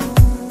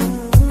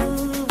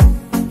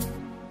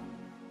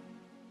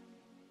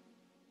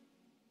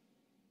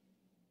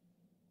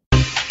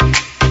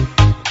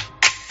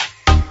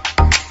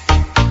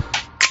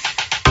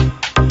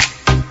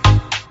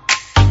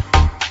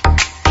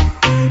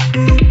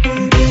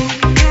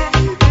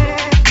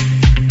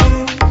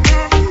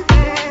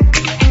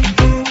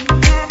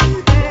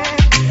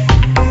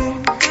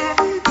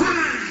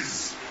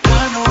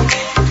कानों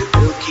में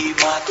दिल की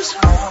बात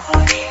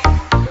सुनानी,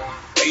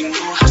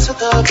 मैनू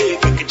हसदा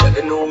देख के जग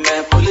नू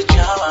मैं भुल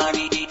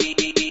जावानी,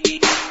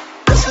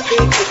 दस दे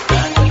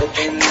कितना गल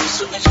तैनू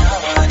सुन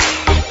जावानी,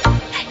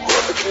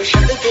 अब क्यों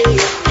छड़ दे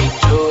अपनी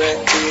जो है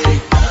तेरे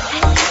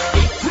नाम,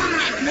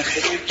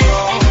 नखरे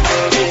क्यों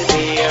मेरे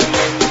दिया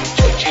मैनू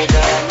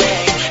चचेदा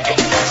नहीं,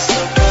 इतना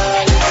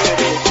सवाल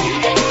मेरे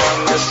दिया ना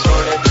मैं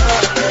सुनता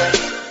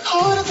नहीं,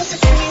 और दस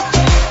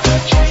कितनी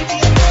चाहिए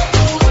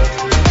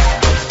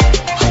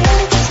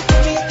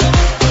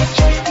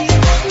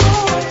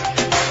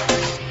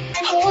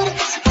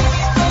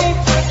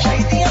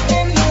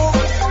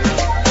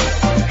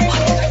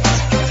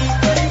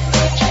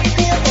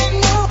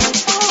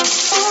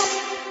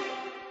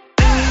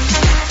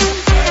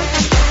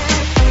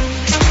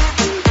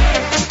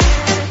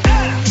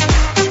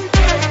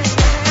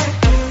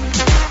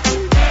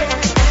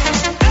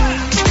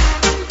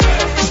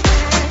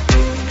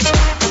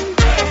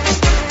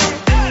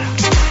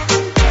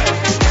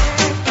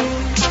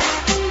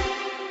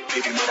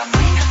Baby मेरा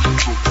माइन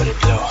तू करे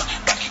ग्लो,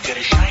 बाकी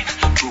करे शाइन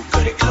तू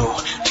करे ग्लो,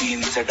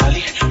 जीन से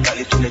डाली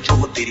डाली तूने जो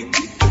वो तेरी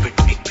बीट पे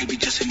टिक बेबी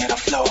जैसे मेरा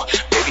फ्लो,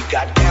 baby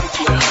goddamn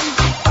तू है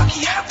hungry, बाकी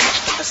average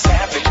तू है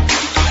savage,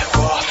 baby तू है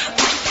raw,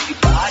 मुझे तेरी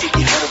body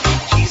की हर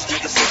एक चीज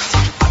लगे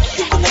sexy,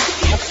 बाकियों को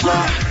लगती है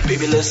flaw,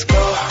 baby let's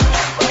go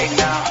right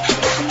now,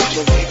 और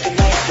मुझे late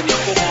tonight तो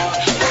निकल आओ,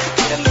 बाकी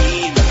तेरा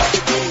lean, बाकी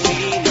तेरी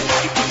lean,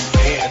 बाकी तेरी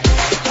bad,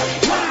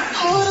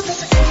 और दस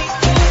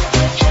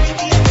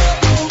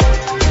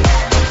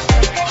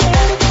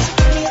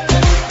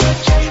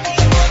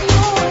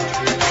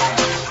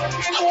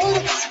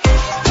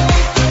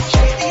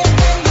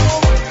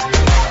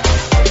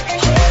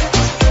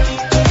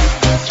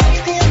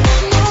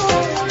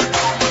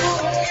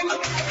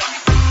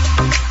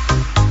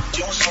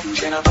क्यों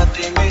समझे ना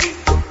बातें मेरी,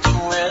 तू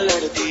क्यों है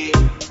लड़ती,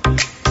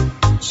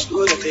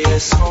 सूरत है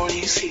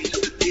सोनी सी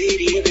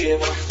तेरी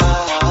बेवफा,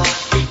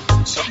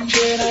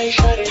 समझे ना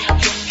इशारे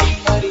क्यों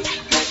मरी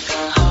मैं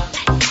कहा,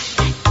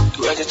 तू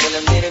आजा चल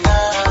मेरे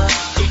नाम,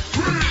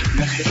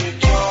 नखरे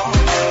क्यों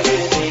मेरे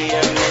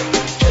दिया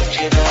मैनू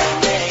चचेदा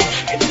नहीं,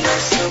 इतना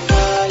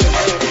सवाल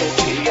मेरे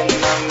दिया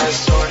ना मैं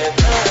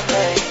सुनता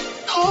नहीं,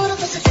 और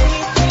दस चाहिए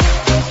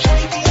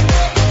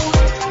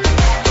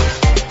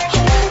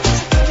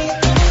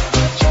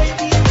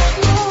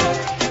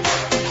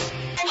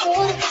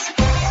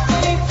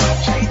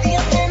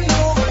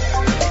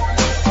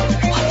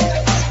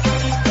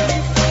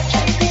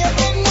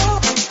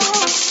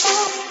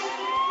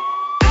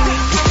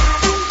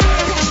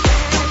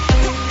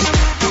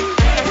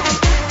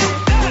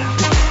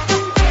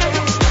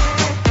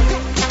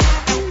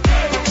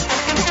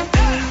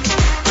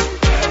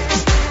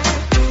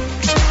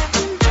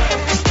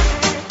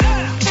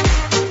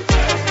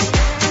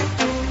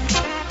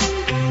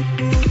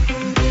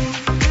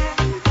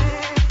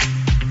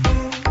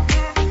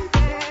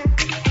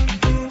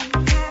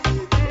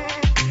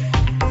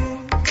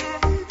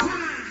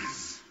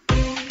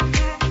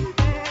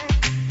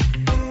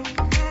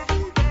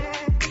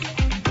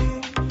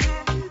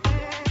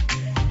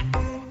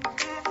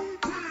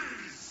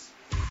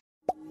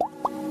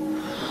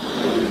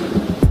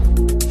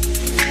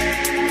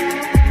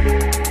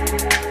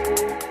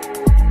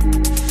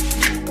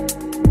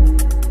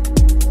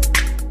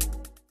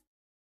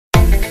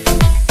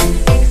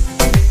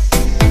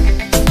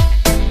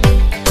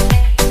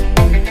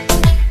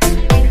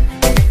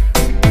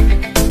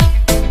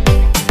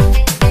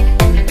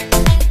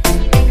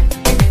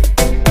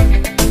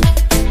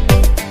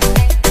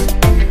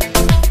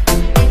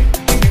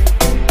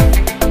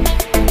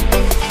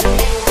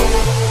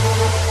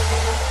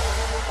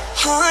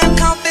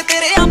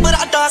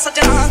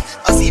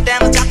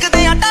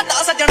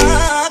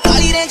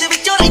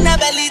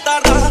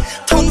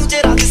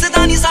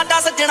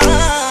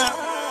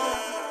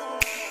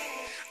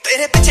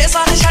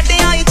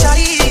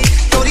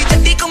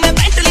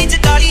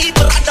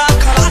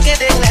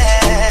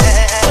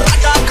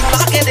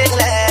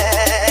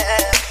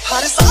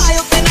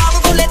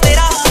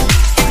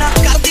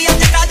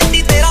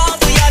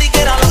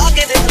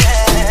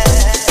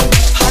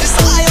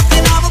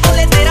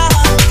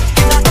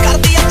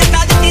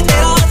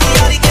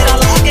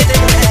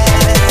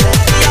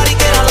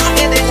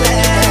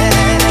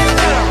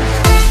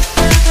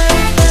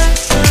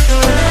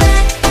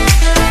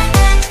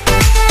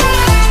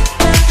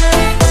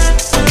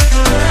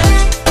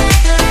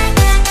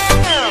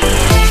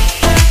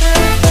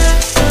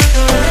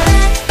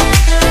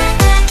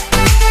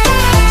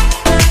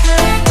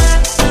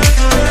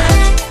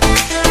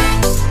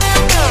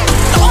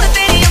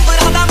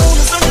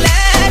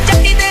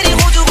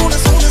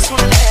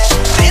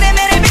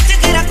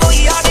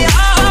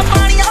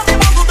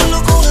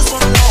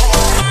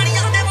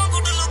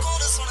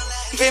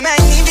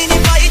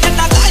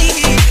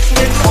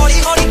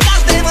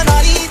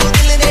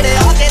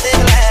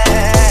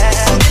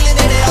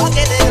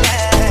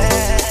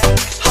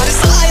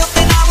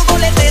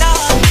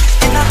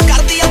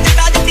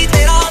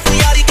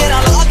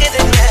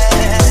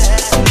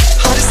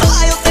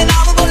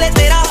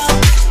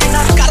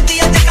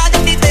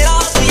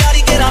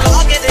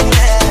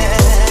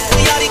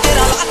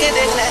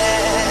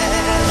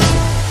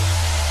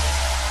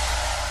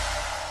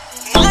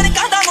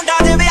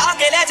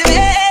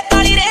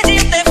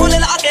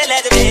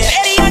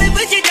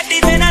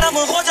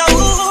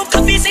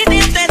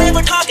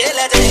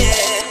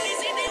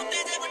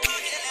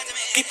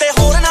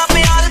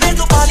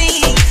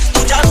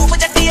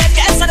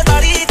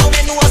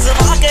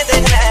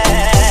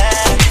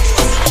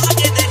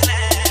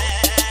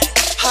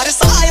हर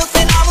साए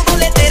उत्ते नाम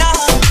बोले तेरा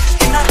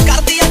किन्ना कर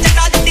दिया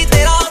चंगा जट्टी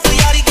तेरा तू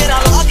यारी केरा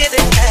ला के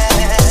देख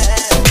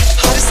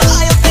हर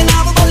साए उत्ते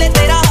नाम बोले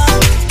तेरा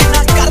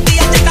किन्ना कर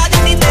दिया चंगा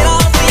जट्टी तेरा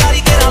तू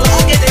यारी केरा ला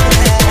के देख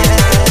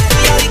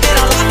तू यारी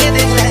केरा ला के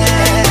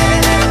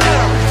देख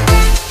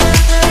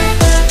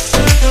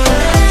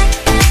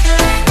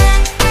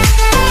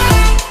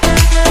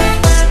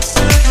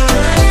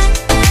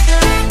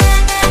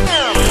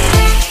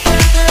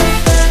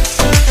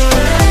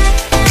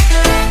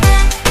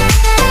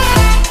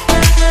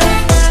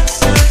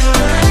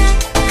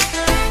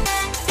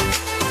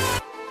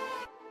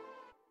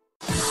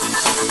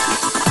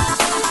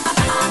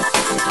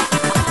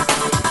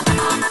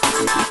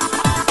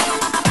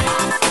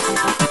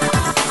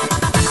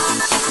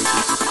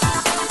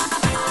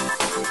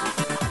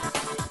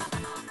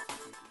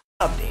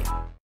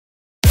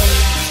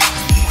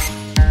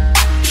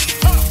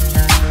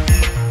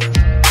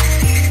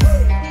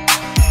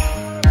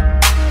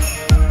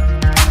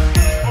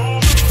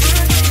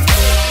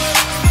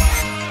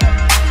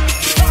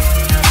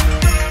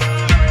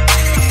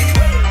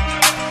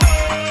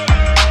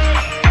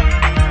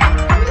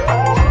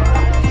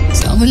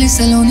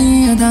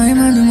सलोनी अदाएं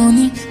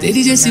मनमोनी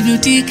तेरी जैसी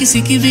ब्यूटी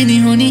किसी की भी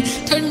नहीं होनी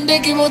ठंडे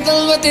की बोतल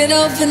में तेरा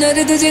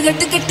ओपनर तुझे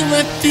गट गट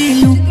मैं पी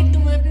लूं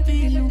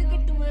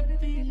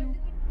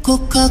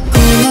कोका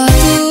कोला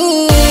तू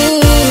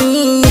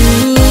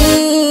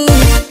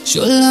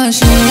शोला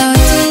शोला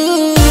तू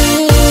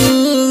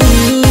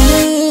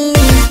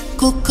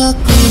कोका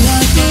कोला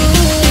तू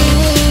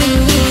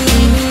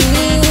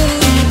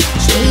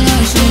शोला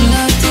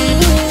शोला तू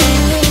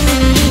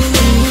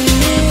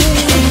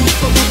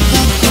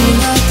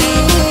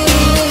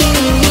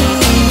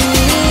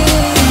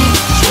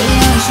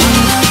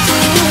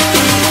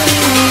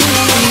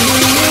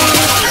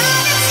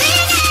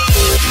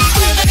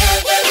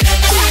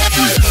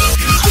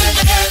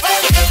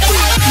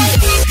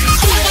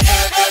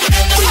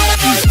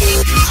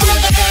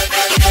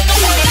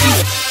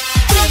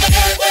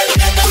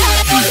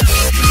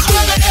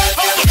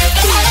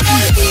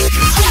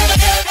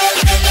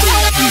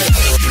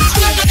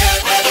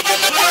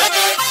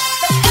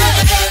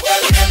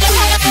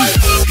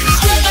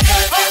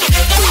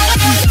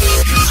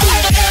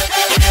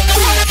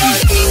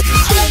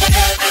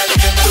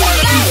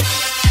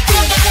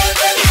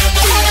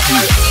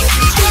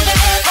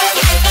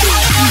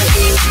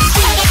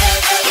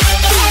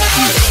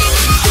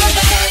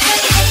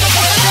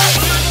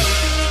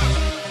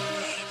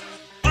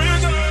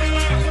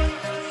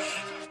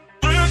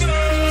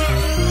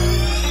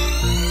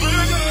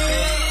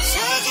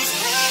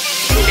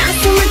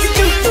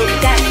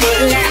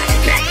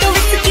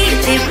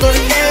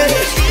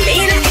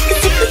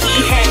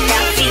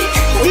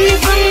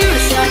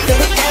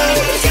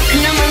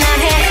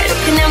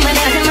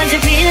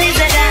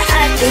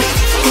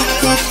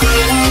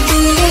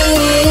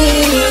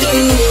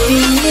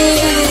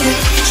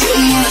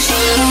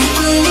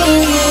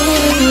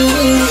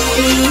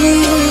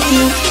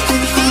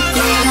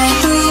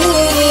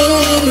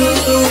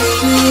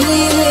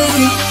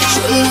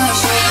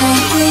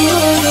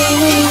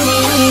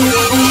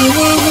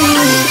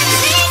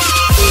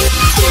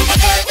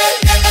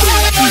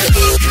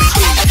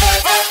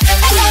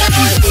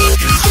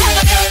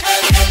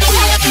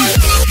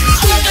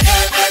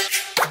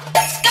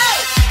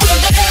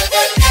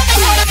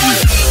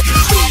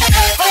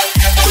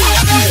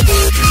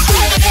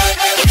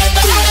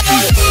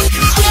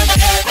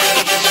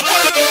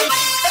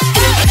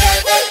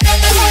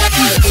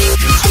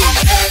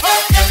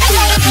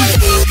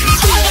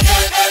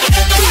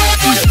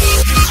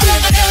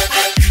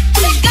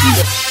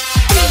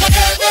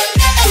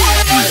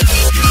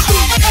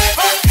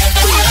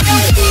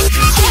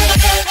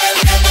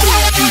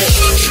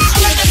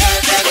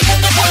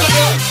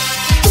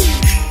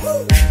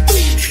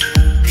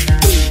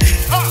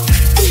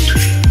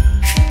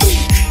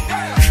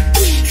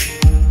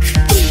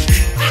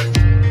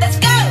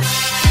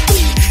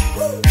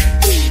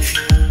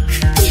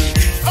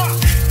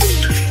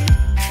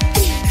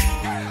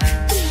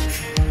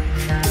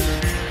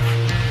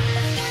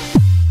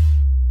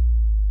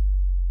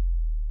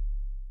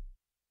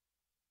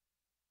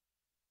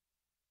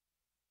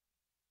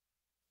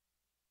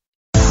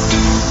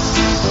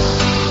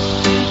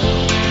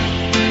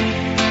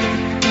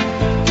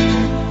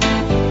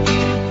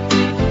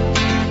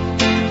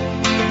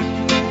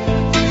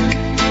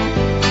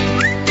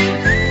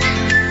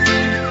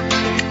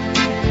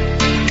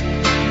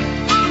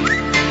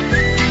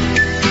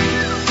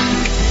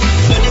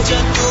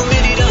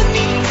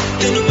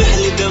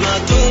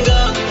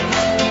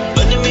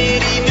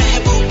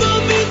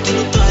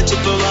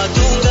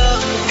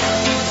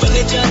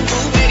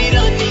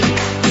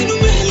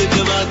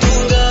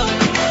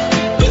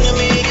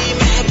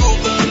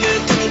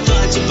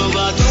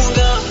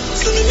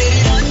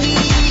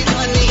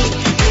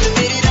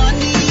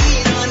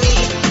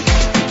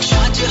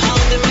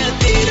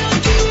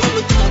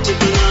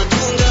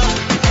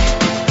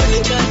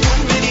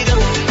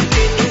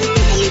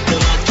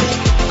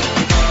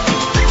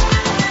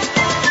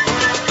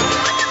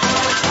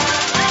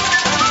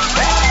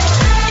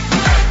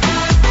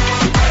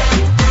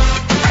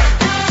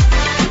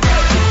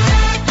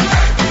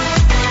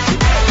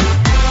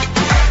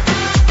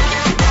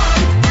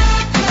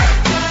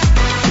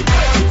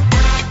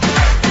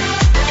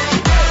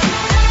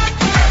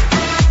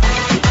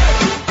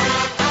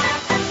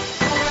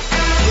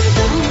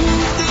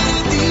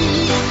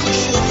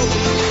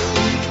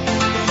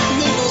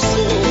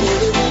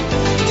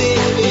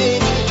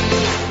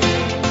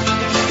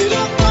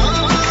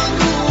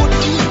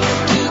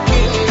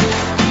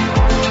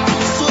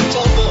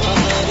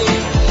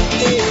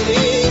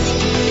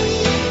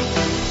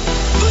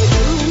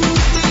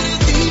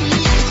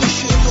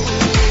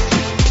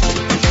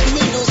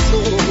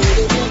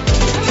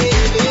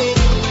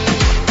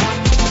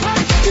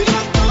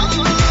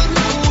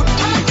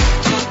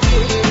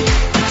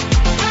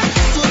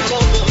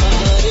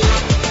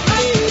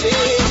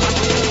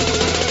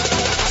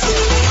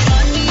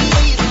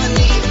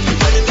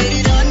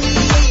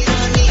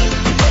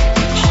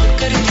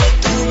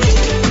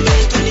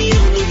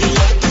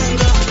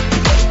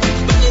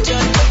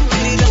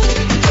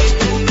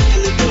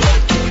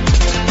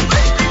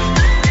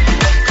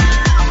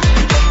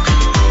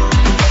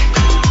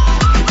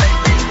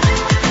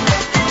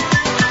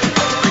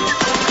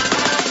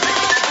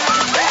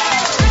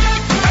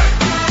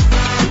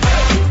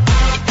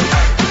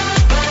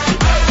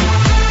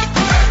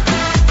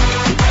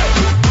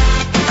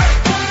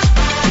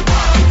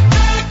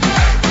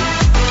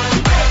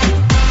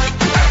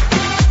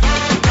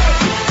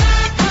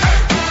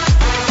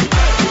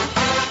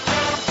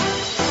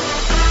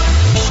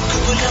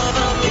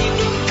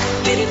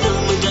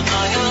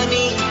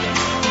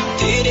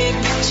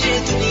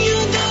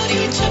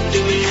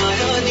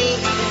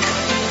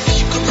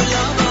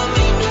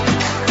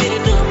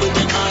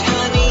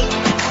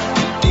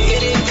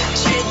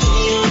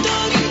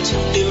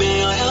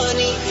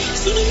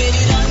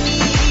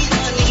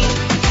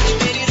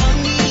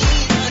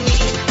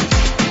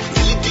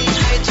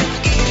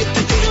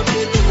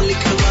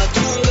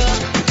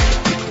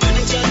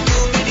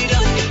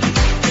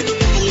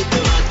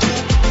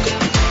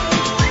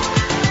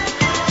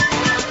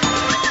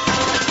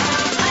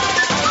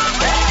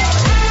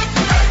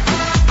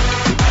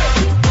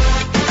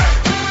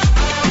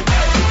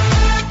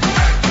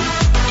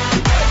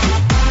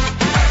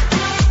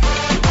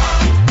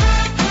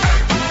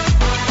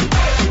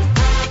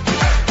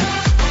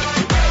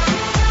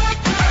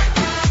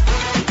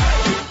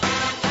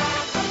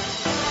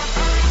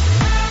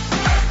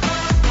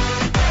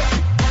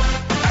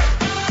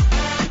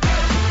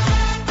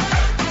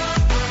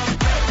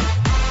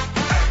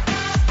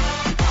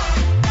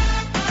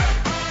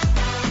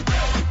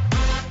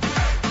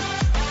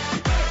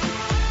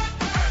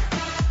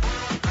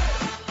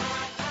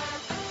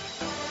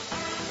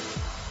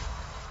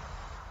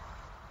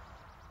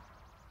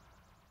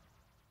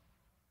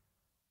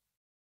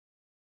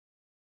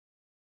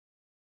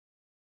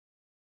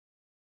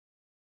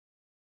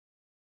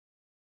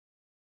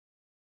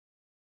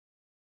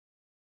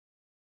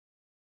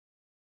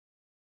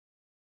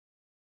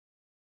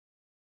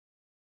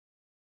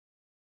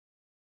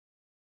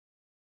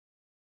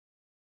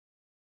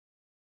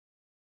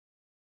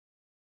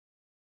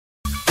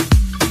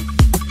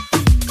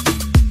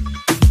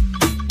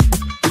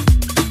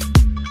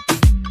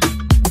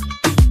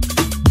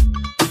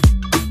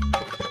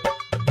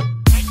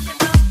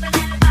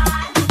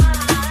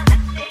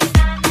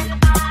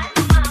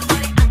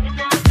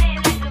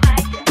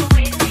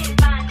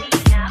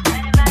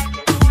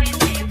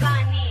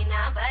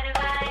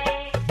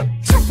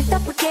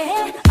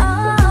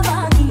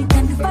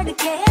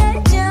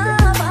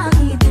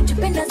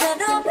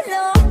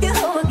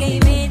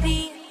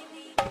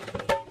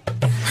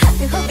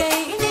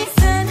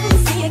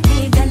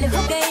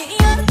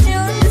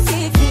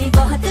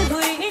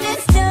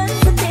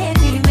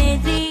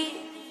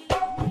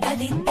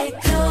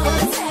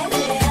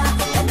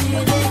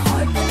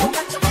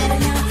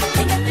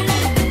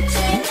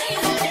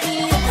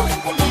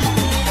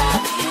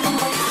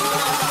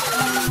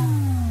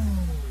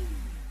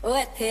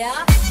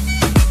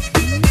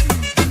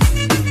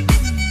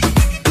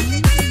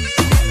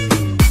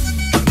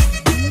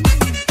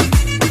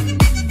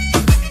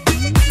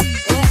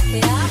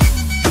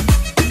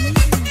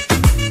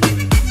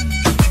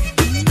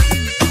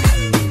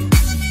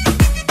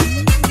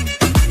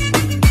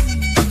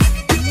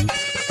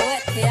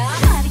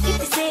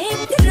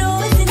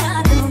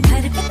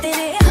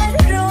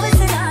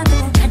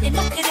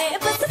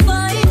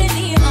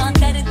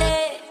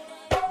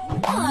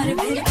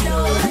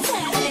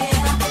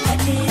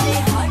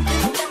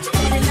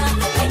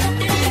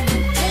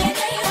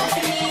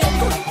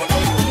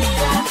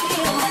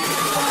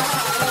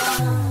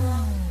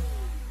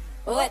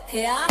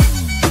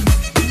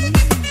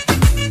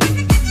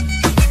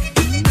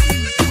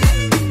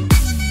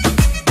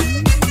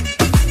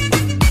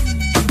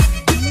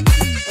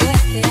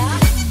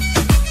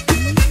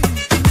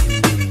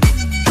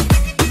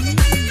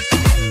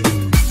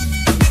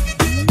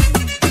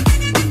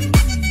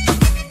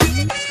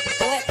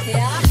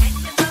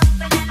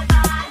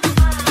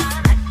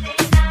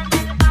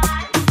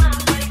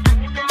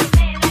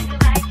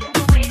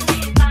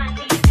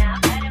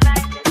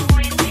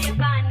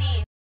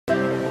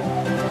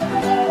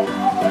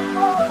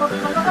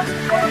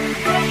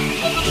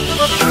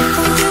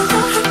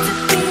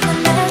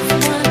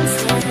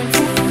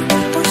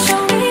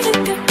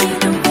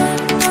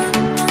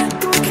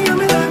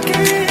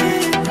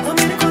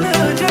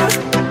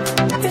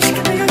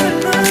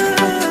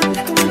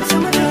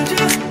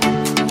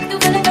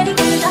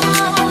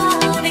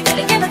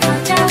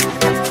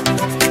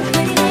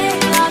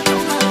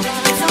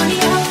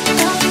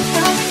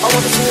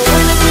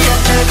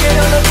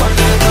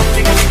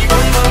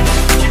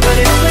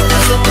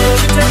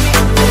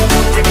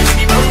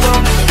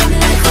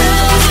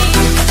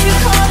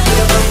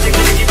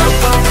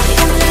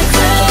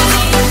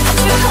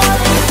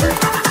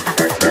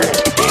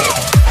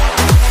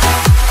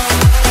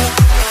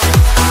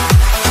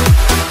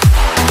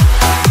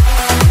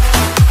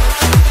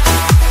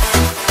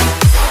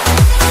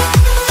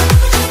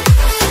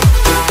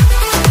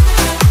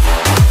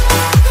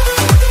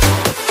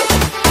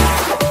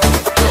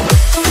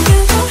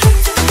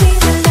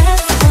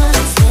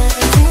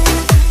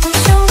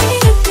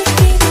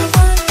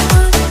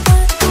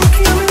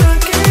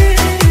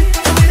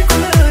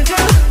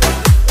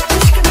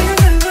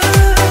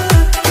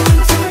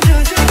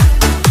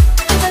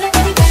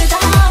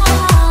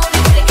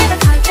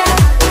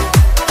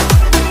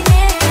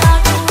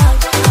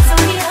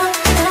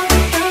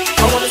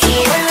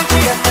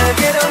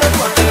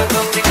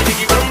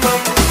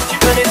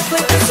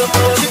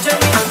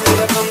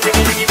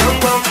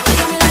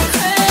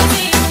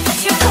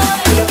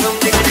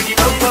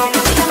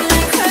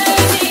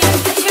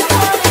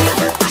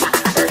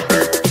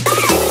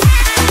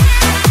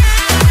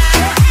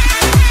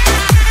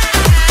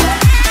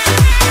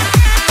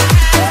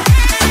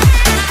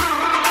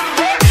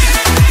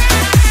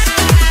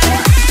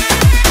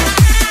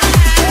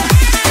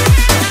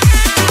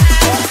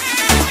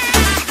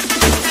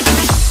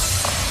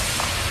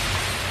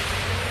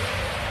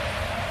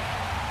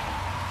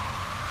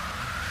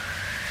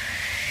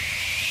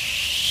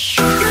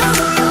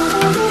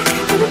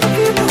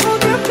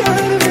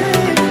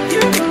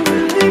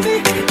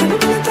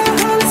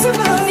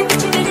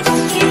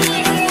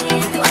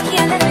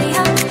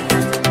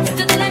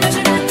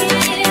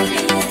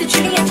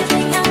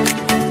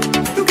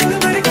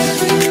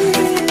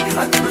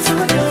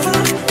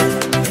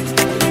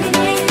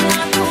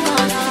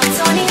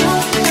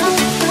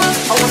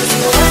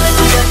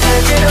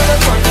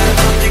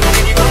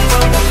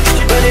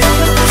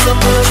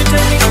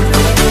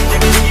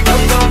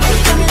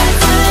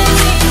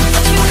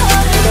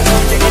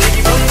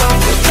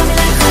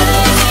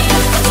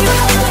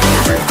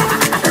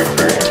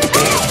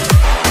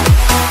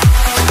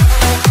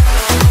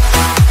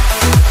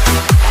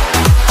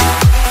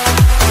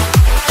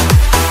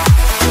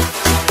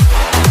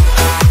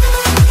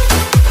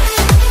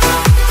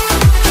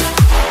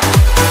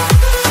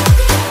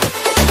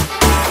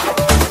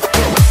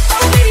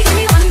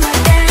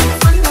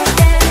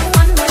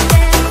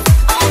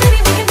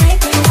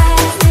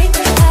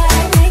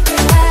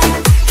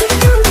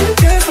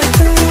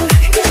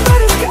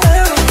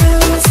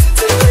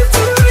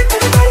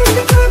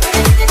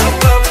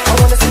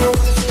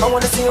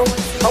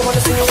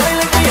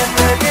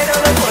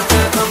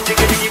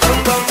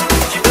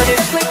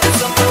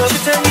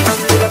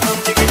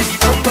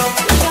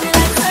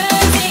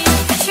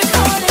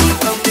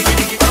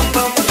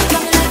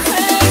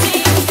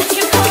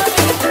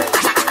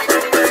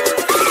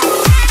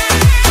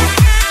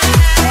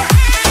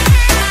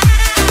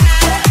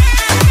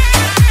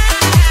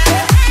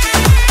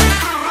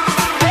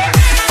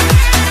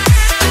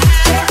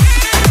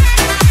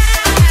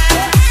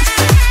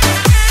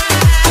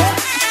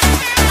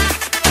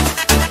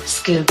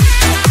scoop,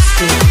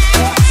 scoop,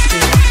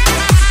 scoop.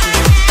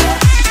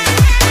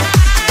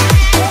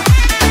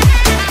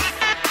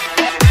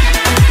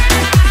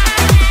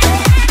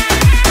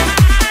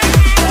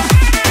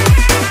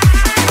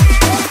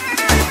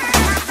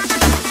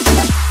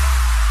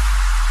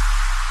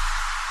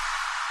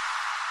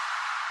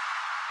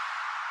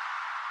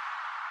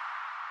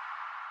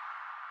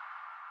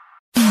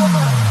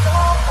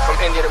 From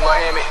India to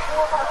Miami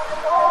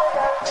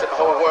to the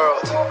whole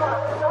world.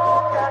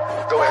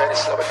 Go ahead and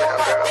slow it down,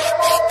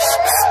 girl.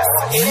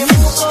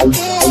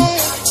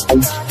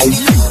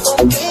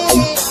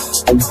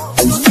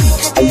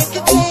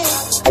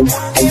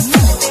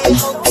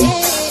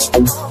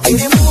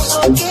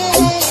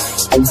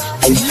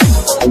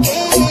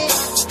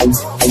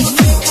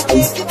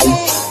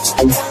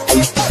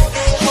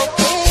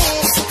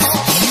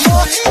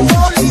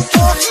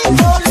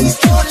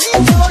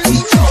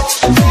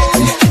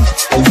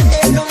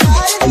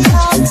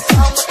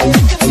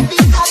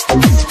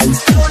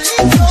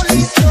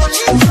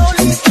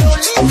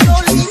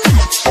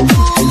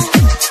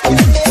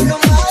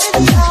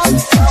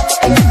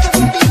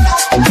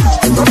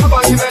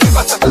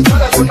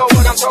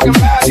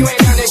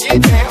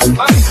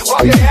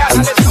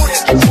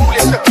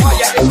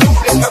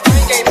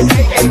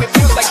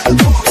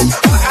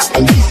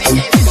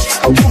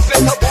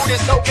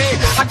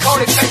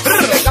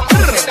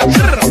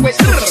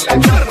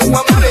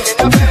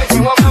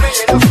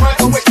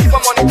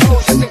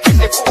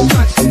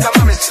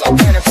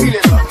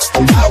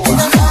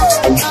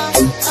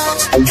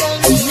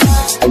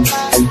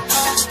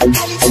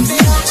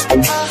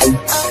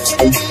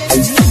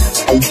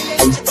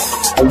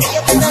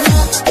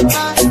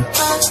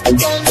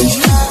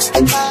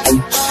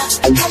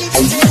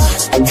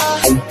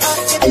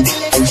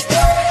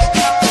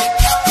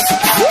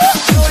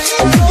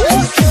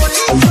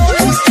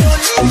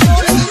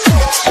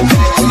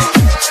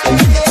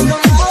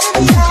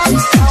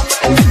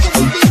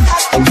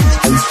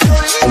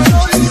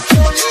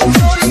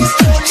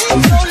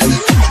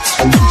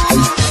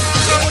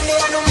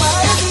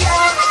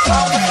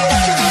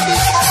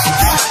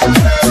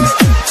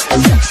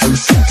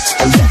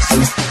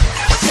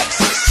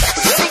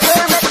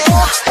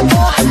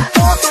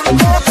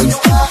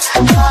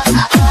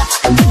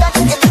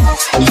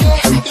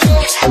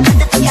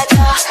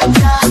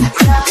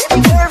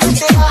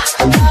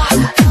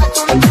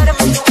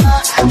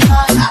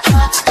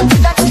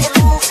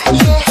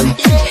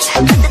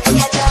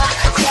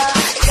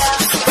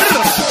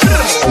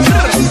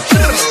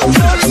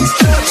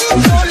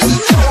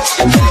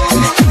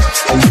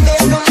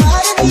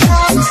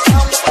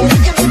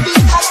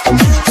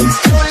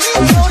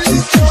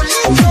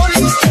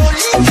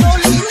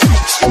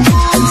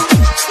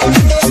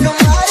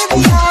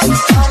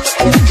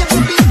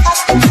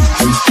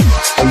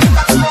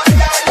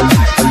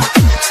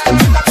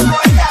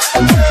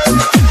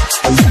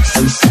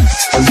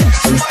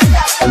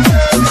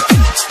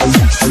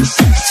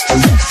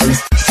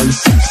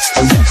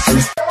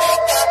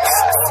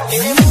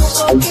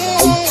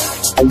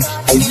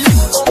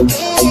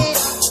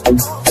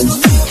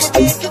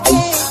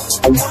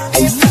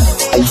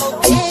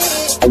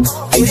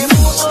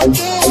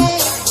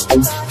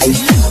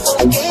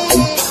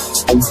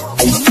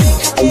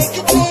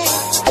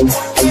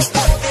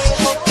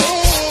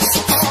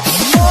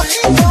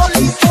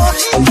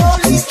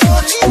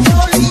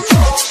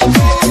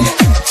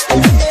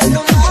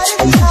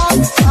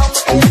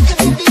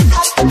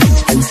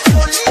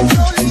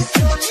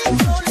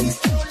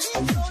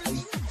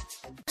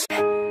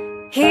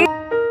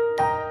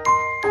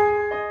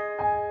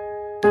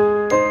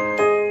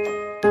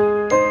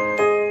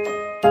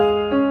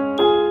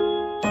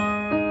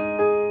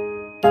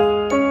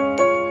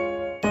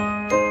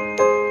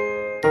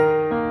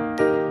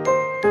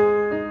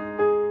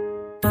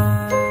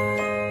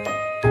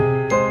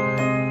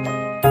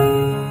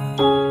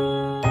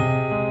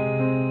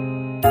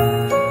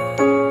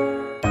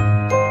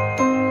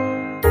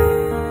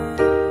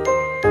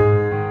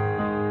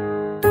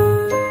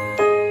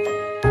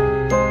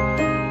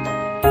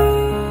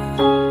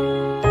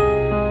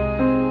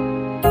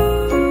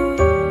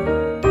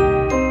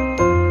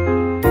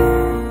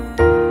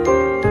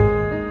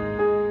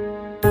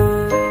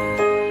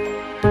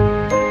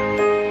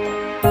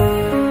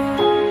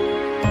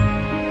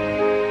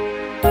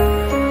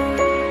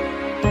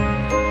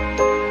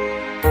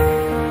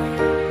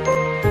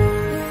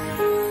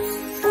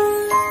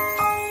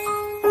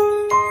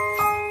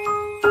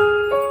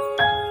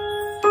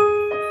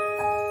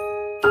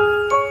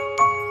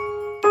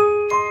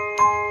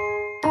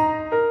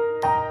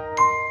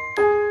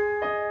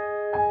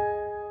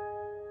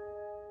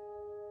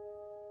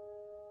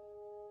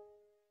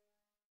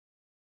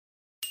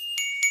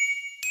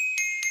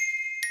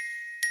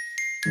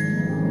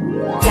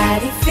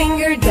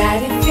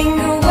 Daddy finger,